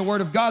ignoring the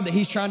word of God that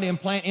he's trying to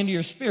implant into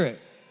your spirit?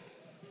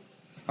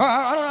 Oh,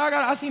 I don't know,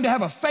 I seem to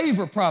have a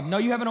favor problem. No,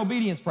 you have an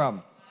obedience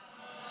problem.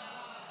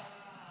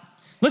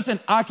 Listen,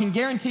 I can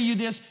guarantee you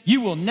this. You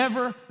will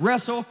never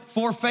wrestle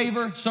for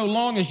favor so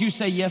long as you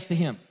say yes to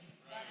him.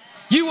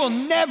 You will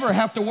never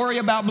have to worry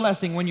about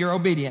blessing when you're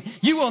obedient.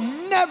 You will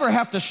never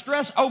have to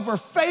stress over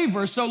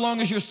favor so long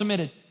as you're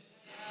submitted.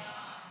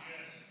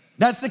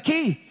 That's the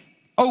key.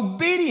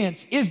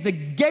 Obedience is the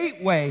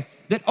gateway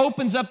that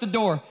opens up the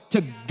door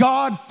to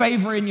God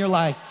favor in your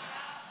life.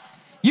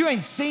 You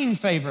ain't seen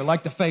favor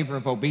like the favor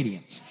of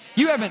obedience.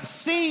 You haven't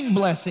seen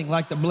blessing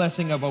like the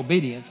blessing of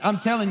obedience. I'm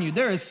telling you,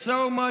 there is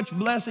so much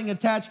blessing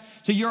attached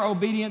to your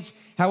obedience.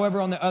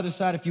 However, on the other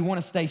side, if you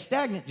want to stay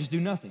stagnant, just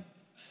do nothing.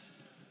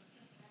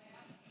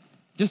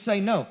 Just say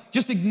no.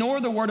 Just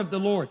ignore the word of the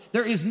Lord.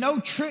 There is no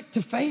trick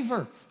to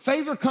favor.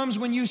 Favor comes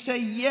when you say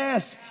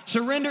yes.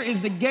 Surrender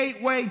is the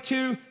gateway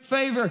to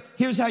favor.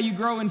 Here's how you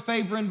grow in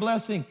favor and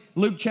blessing.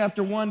 Luke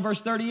chapter 1, verse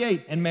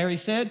 38. And Mary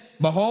said,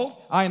 behold,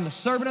 I am the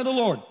servant of the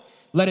Lord.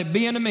 Let it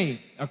be unto me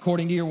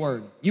according to your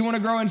word. You want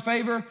to grow in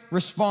favor?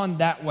 Respond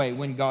that way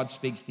when God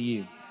speaks to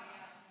you.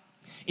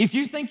 If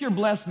you think you're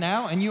blessed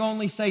now and you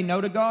only say no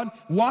to God,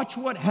 watch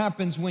what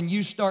happens when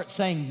you start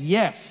saying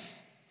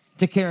yes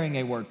to carrying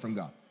a word from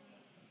God.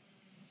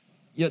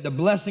 The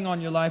blessing on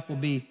your life will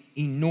be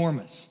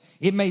enormous.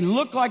 It may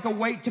look like a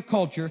weight to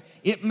culture.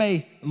 It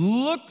may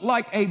look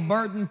like a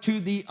burden to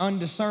the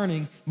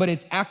undiscerning, but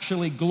it's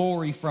actually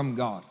glory from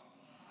God.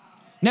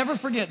 Never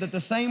forget that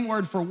the same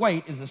word for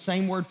weight is the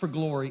same word for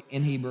glory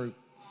in Hebrew.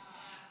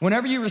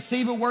 Whenever you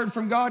receive a word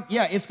from God,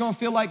 yeah, it's going to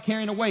feel like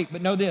carrying a weight,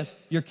 but know this,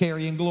 you're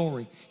carrying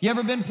glory. You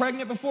ever been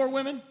pregnant before,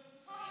 women?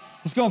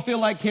 It's going to feel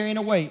like carrying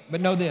a weight,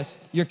 but know this,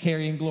 you're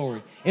carrying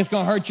glory. It's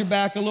going to hurt your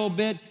back a little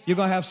bit. You're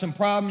going to have some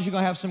problems. You're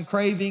going to have some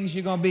cravings.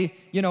 You're going to be,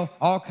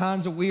 all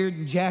kinds of weird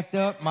and jacked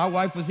up. My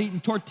wife was eating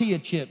tortilla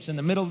chips in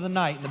the middle of the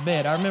night in the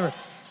bed. I remember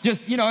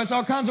it's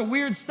all kinds of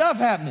weird stuff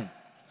happening.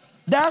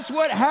 That's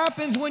what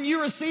happens when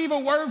you receive a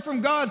word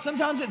from God.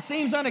 Sometimes it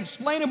seems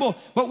unexplainable,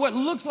 but what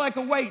looks like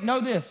a weight, know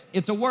this,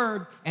 it's a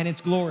word and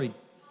it's glory.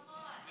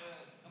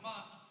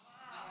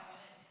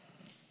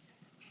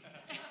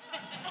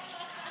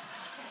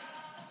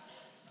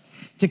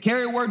 To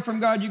carry a word from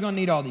God, you're going to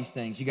need all these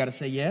things. You got to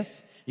say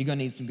yes. You're going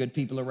to need some good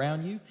people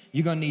around you.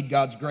 You're going to need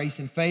God's grace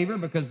and favor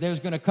because there's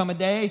going to come a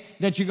day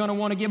that you're going to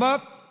want to give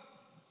up.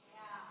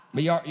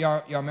 But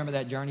y'all remember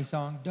that Journey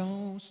song?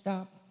 Don't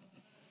stop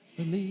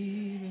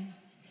believing.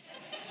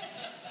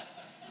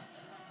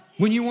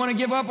 When you want to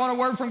give up on a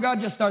word from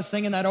God, just start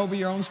singing that over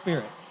your own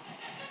spirit.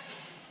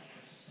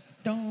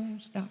 Don't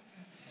stop.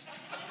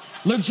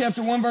 Luke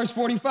chapter 1, verse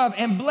 45.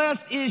 And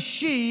blessed is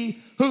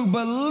she who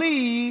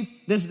believed,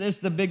 this is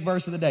the big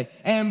verse of the day.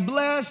 And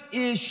blessed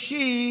is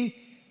she,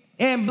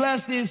 and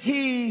blessed is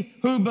he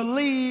who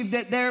believed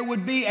that there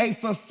would be a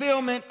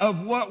fulfillment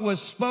of what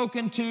was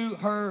spoken to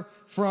her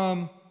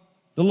from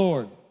the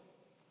Lord.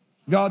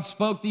 God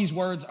spoke these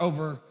words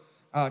over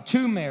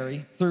to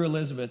Mary through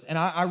Elizabeth. And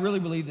I really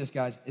believe this,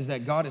 guys, is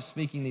that God is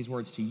speaking these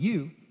words to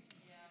you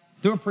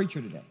through a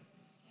preacher today.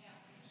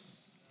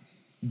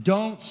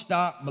 Don't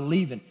stop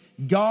believing.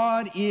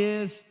 God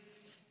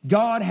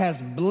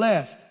has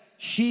blessed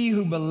she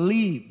who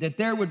believed that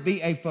there would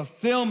be a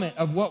fulfillment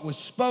of what was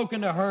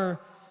spoken to her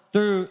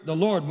through the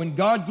Lord. When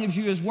God gives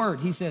you his word,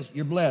 he says,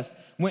 you're blessed.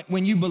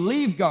 When you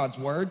believe God's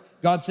word,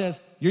 God says,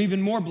 you're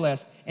even more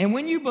blessed. And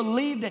when you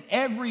believe that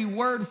every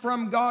word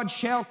from God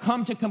shall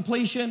come to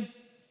completion,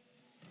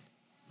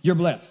 you're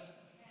blessed.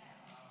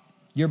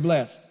 You're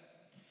blessed.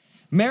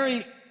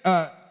 Many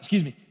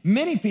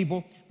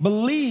people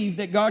believe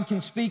that God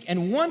can speak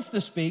and wants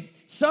to speak.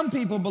 Some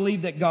people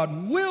believe that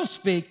God will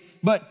speak,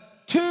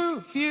 but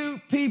too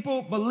few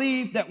people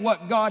believe that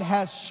what God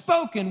has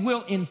spoken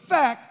will in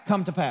fact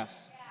come to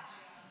pass.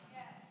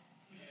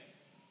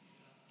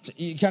 So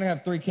you kind of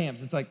have three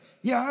camps. It's like,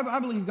 I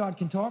believe God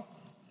can talk.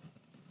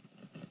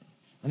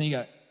 And then you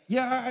got,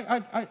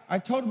 I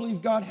totally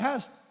believe God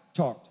has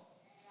talked.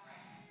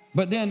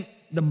 But then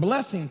the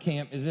blessing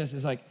camp is this.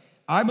 It's like,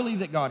 I believe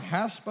that God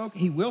has spoken,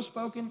 he will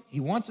spoken, he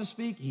wants to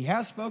speak, he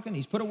has spoken,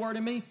 he's put a word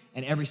in me,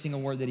 and every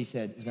single word that he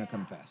said is going to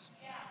come to pass.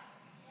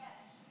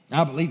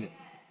 I believe it.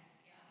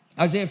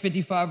 Isaiah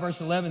 55 verse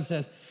 11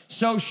 says,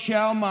 so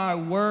shall my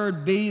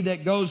word be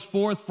that goes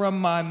forth from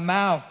my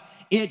mouth.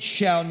 It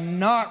shall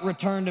not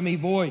return to me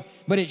void,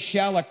 but it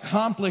shall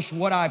accomplish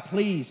what I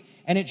please,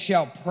 and it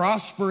shall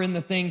prosper in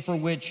the thing for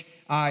which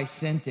I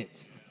sent it.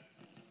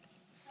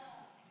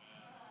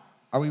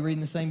 Are we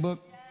reading the same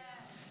book?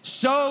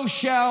 So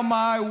shall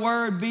my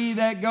word be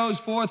that goes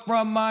forth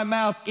from my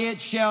mouth. It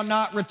shall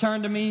not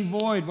return to me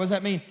void. What does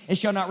that mean? It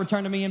shall not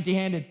return to me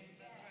empty-handed.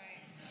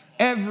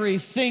 Every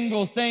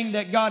single thing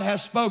that God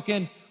has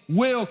spoken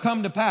will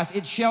come to pass.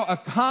 It shall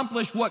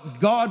accomplish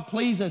what God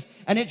pleases,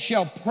 and it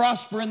shall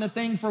prosper in the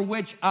thing for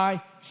which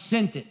I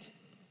sent it.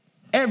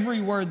 Every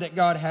word that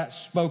God has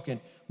spoken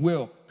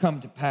will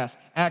come to pass.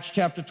 Acts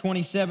chapter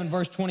 27,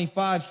 verse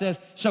 25 says,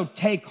 so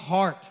take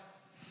heart,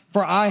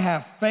 for I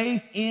have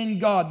faith in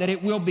God that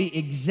it will be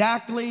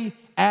exactly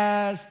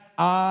as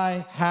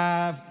I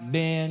have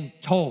been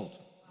told.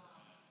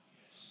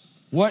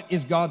 What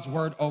is God's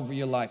word over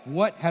your life?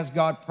 What has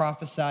God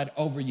prophesied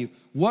over you?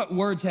 What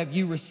words have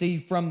you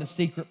received from the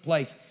secret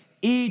place?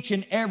 Each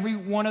and every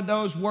one of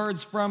those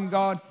words from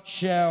God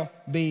shall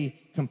be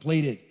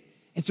completed.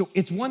 And so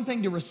it's one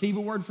thing to receive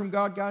a word from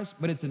God, guys,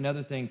 but it's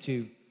another thing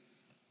to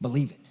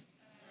believe it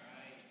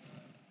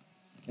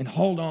and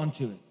hold on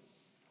to it.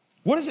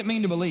 What does it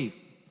mean to believe?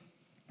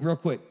 Real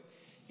quick.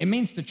 It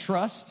means to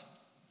trust.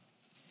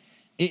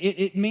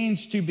 It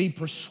means to be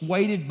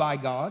persuaded by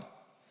God.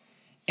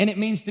 And it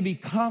means to be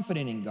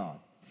confident in God.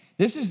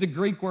 This is the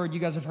Greek word, you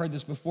guys have heard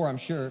this before, I'm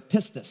sure,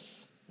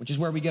 pistis, which is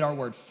where we get our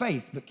word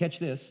faith. But catch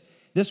this.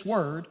 This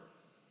word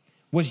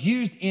was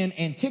used in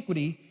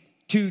antiquity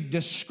to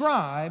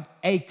describe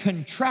a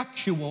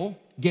contractual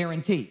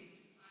guarantee.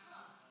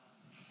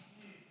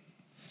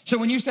 So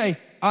when you say,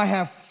 I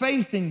have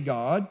faith in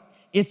God,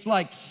 it's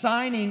like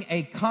signing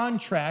a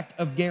contract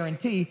of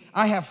guarantee.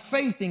 I have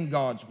faith in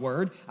God's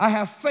word. I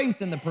have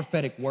faith in the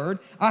prophetic word.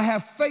 I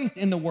have faith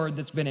in the word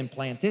that's been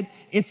implanted.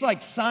 It's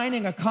like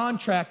signing a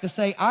contract to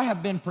say, I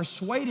have been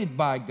persuaded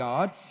by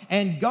God,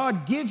 and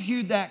God gives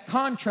you that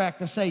contract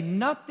to say,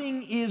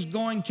 nothing is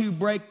going to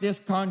break this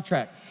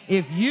contract.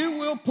 If you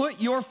will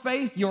put your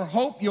faith, your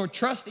hope, your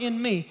trust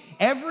in me,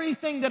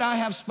 everything that I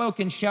have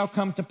spoken shall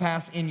come to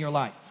pass in your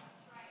life.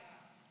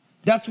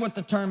 That's what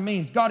the term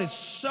means. God is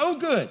so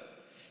good.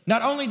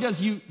 Not only does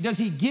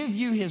he give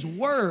you his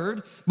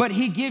word, but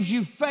he gives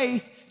you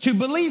faith to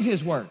believe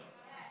his word.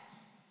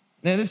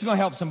 Now, this is going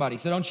to help somebody,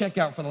 so don't check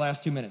out for the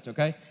last 2 minutes,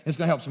 okay? It's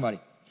going to help somebody.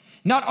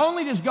 Not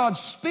only does God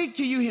speak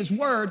to you his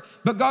word,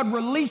 but God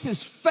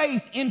releases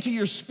faith into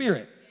your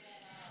spirit.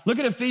 Look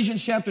at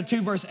Ephesians chapter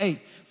 2, verse 8.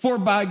 For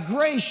by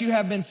grace you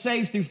have been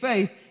saved through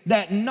faith,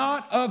 that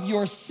not of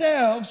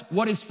yourselves,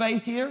 what is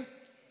faith here?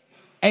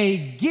 A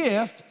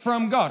gift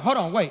from God. Hold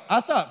on, wait.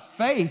 I thought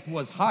faith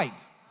was hype.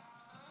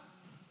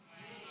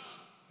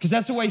 Because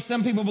that's the way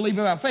some people believe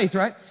about faith,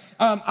 right?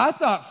 I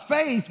thought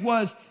faith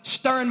was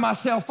stirring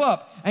myself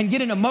up and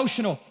getting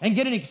emotional and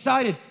getting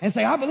excited and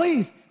say, I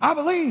believe, I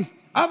believe,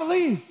 I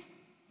believe.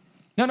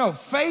 No,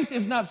 faith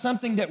is not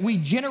something that we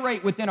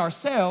generate within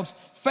ourselves.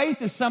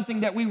 Faith is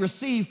something that we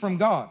receive from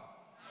God.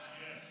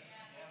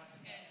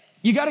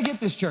 You got to get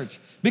this, church,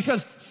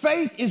 because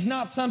faith is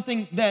not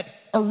something that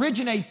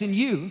originates in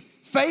you.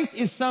 Faith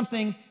is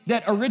something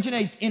that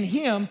originates in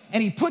him,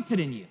 and he puts it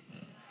in you.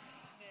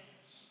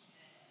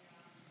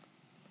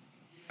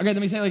 Okay, let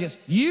me say it like this.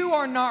 You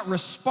are not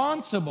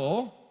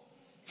responsible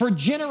for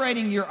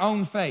generating your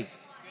own faith.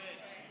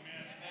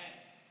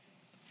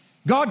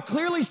 God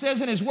clearly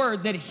says in his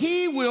word that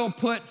he will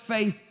put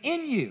faith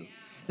in you,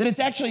 that it's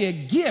actually a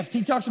gift.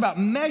 He talks about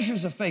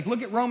measures of faith.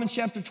 Look at Romans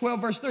chapter 12,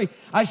 verse 3.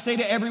 I say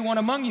to everyone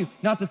among you,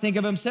 not to think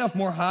of himself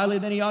more highly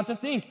than he ought to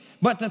think,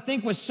 but to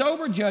think with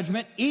sober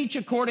judgment, each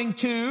according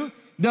to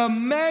the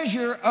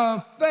measure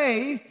of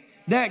faith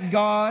that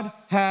God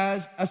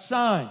has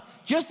assigned.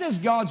 Just as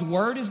God's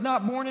word is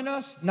not born in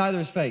us, neither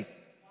is faith.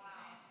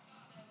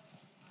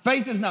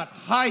 Faith is not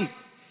hype.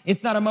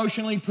 It's not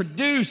emotionally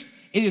produced.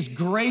 It is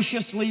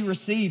graciously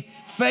received.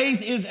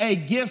 Faith is a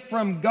gift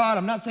from God.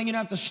 I'm not saying you don't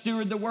have to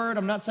steward the word.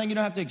 I'm not saying you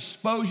don't have to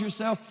expose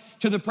yourself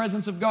to the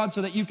presence of God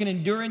so that you can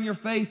endure in your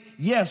faith.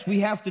 Yes, we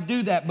have to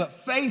do that, but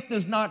faith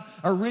does not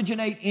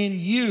originate in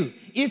you.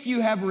 If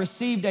you have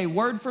received a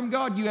word from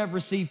God, you have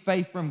received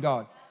faith from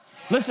God.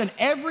 Listen,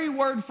 every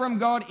word from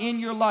God in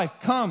your life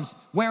comes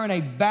wearing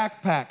a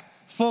backpack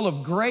full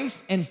of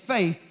grace and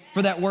faith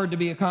for that word to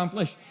be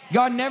accomplished.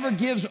 God never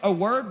gives a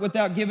word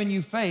without giving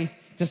you faith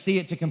to see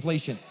it to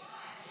completion.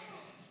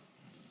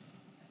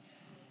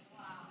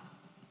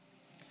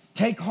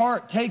 Take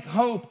heart, take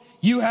hope.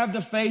 You have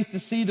the faith to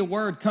see the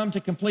word come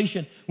to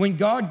completion. When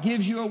God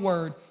gives you a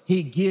word,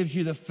 he gives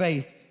you the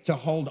faith to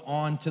hold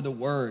on to the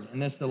word.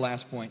 And that's the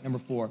last point, number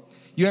 4.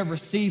 You have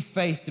received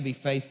faith to be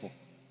faithful.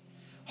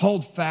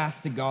 Hold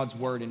fast to God's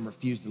word and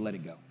refuse to let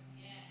it go.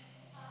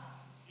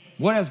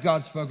 What has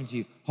God spoken to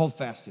you? Hold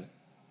fast to it.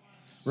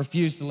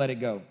 Refuse to let it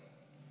go.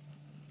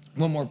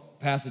 One more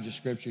passage of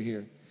scripture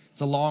here.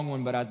 It's a long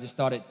one, but I just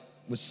thought it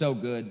was so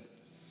good.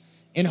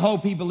 In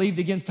hope, he believed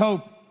against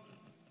hope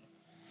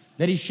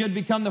that he should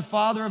become the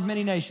father of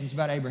many nations,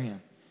 about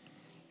Abraham.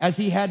 As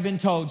he had been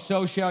told,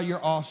 so shall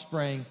your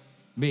offspring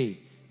be.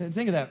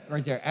 Think of that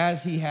right there.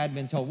 As he had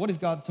been told. What has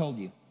God told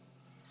you?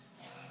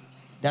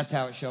 That's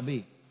how it shall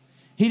be.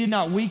 He did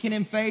not weaken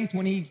in faith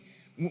when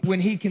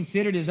he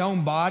considered his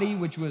own body,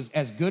 which was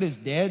as good as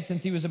dead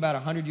since he was about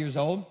 100 years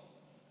old,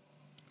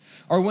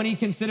 or when he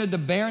considered the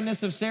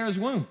barrenness of Sarah's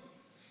womb.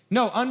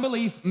 No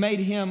unbelief made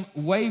him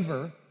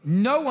waver.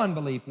 No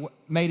unbelief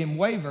made him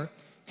waver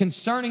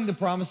concerning the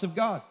promise of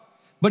God.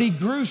 But he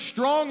grew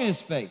strong in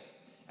his faith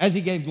as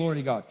he gave glory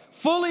to God,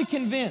 fully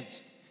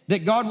convinced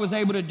that God was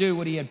able to do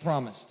what he had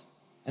promised.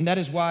 And that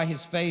is why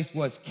his faith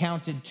was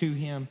counted to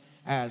him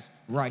as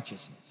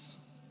righteousness.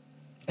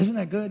 Isn't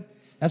that good?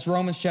 That's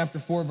Romans chapter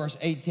 4, verse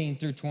 18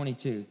 through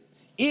 22.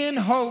 In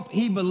hope,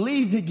 he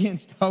believed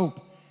against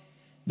hope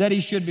that he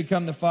should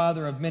become the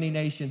father of many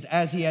nations.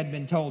 As he had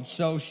been told,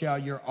 so shall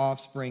your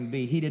offspring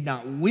be. He did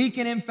not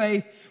weaken in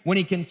faith when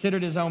he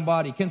considered his own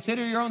body.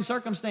 Consider your own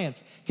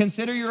circumstance.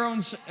 Consider your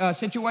own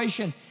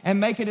situation and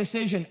make a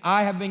decision.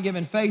 I have been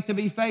given faith to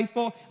be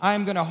faithful. I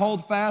am going to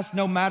hold fast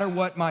no matter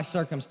what my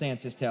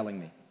circumstance is telling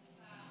me.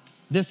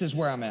 This is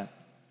where I'm at.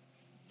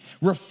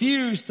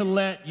 Refuse to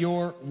let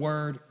your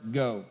word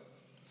go.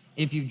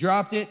 If you've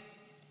dropped it,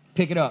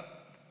 pick it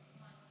up.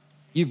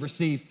 You've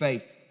received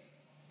faith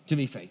to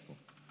be faithful.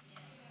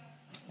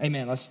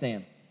 Amen. Let's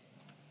stand.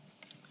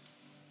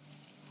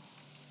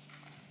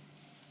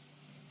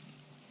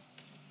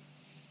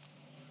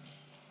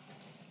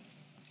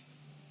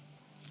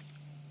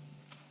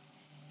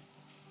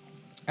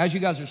 As you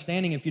guys are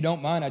standing, if you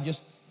don't mind, I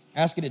just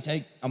ask you to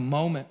take a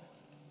moment,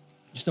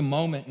 just a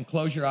moment, and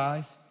close your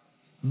eyes,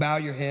 bow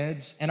your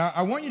heads. And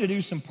I want you to do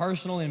some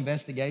personal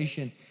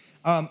investigation.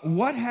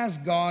 What has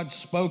God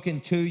spoken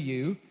to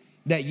you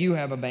that you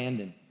have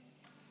abandoned?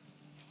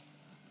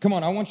 Come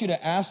on, I want you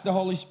to ask the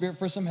Holy Spirit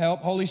for some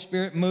help. Holy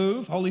Spirit,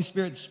 move. Holy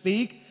Spirit,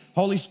 speak.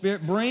 Holy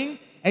Spirit, bring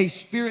a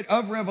spirit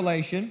of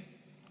revelation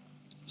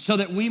so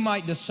that we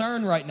might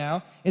discern right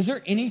now, is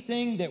there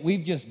anything that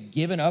we've just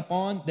given up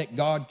on that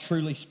God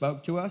truly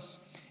spoke to us?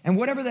 And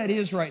whatever that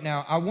is right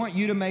now, I want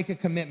you to make a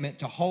commitment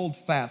to hold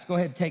fast. Go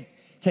ahead,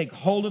 take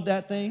hold of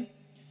that thing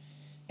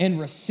and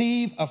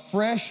receive a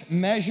fresh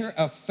measure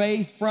of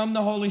faith from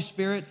the Holy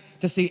Spirit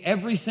to see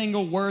every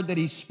single word that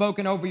he's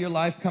spoken over your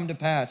life come to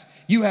pass.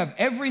 You have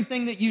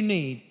everything that you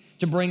need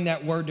to bring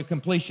that word to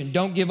completion.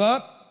 Don't give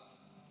up.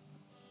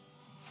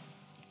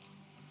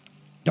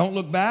 Don't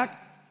look back.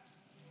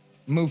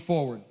 Move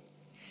forward.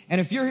 And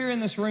if you're here in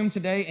this room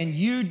today and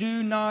you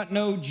do not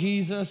know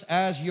Jesus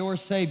as your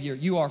Savior,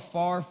 you are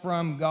far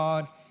from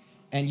God,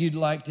 and you'd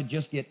like to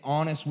just get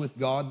honest with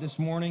God this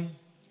morning,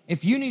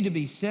 if you need to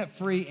be set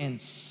free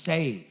and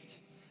saved,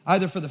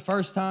 either for the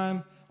first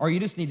time or you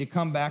just need to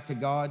come back to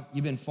God,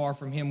 you've been far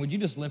from Him, would you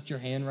just lift your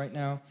hand right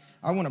now?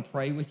 I want to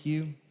pray with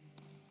you.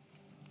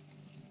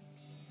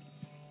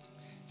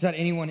 Is that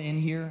anyone in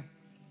here?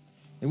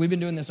 And we've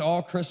been doing this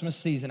all Christmas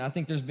season. I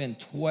think there's been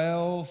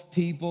 12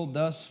 people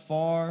thus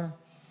far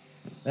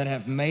that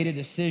have made a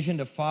decision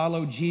to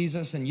follow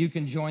Jesus, and you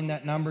can join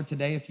that number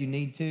today if you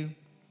need to.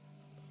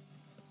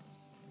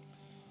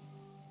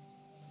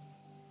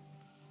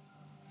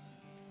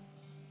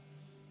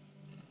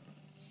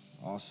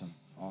 Awesome,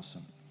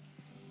 awesome,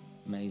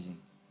 amazing.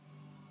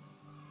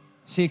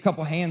 See a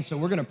couple hands, so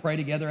we're gonna pray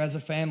together as a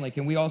family.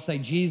 Can we all say,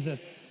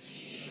 Jesus,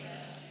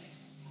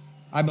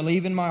 I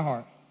believe in my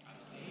heart,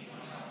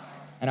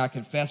 and I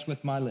confess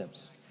with my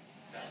lips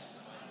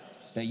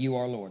that you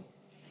are Lord.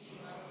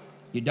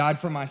 You died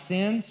for my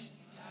sins,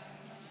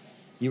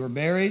 you were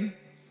buried,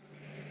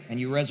 and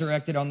you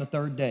resurrected on the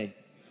third day.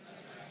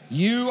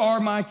 You are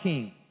my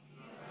King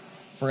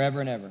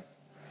forever and ever.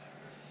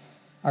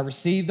 I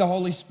receive the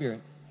Holy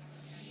Spirit.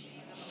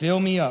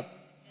 Fill me up,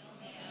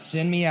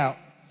 send me out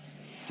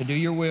to do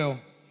your will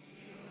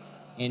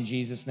in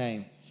Jesus'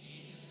 name.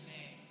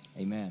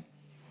 Amen.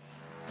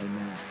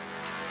 Amen.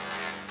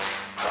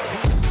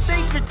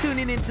 Thanks for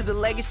tuning into the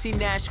Legacy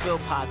Nashville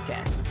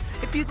podcast.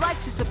 If you'd like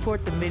to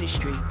support the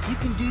ministry, you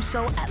can do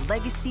so at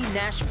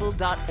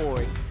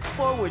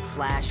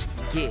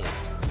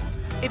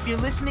legacynashville.org/give. If you're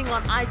listening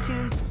on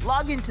iTunes,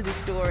 log into the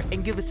store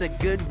and give us a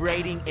good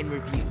rating and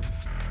review.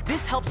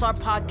 This helps our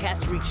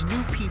podcast reach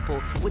new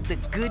people with the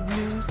good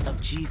news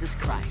of Jesus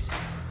Christ.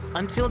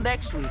 Until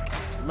next week,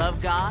 love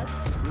God,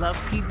 love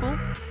people,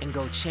 and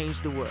go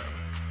change the world.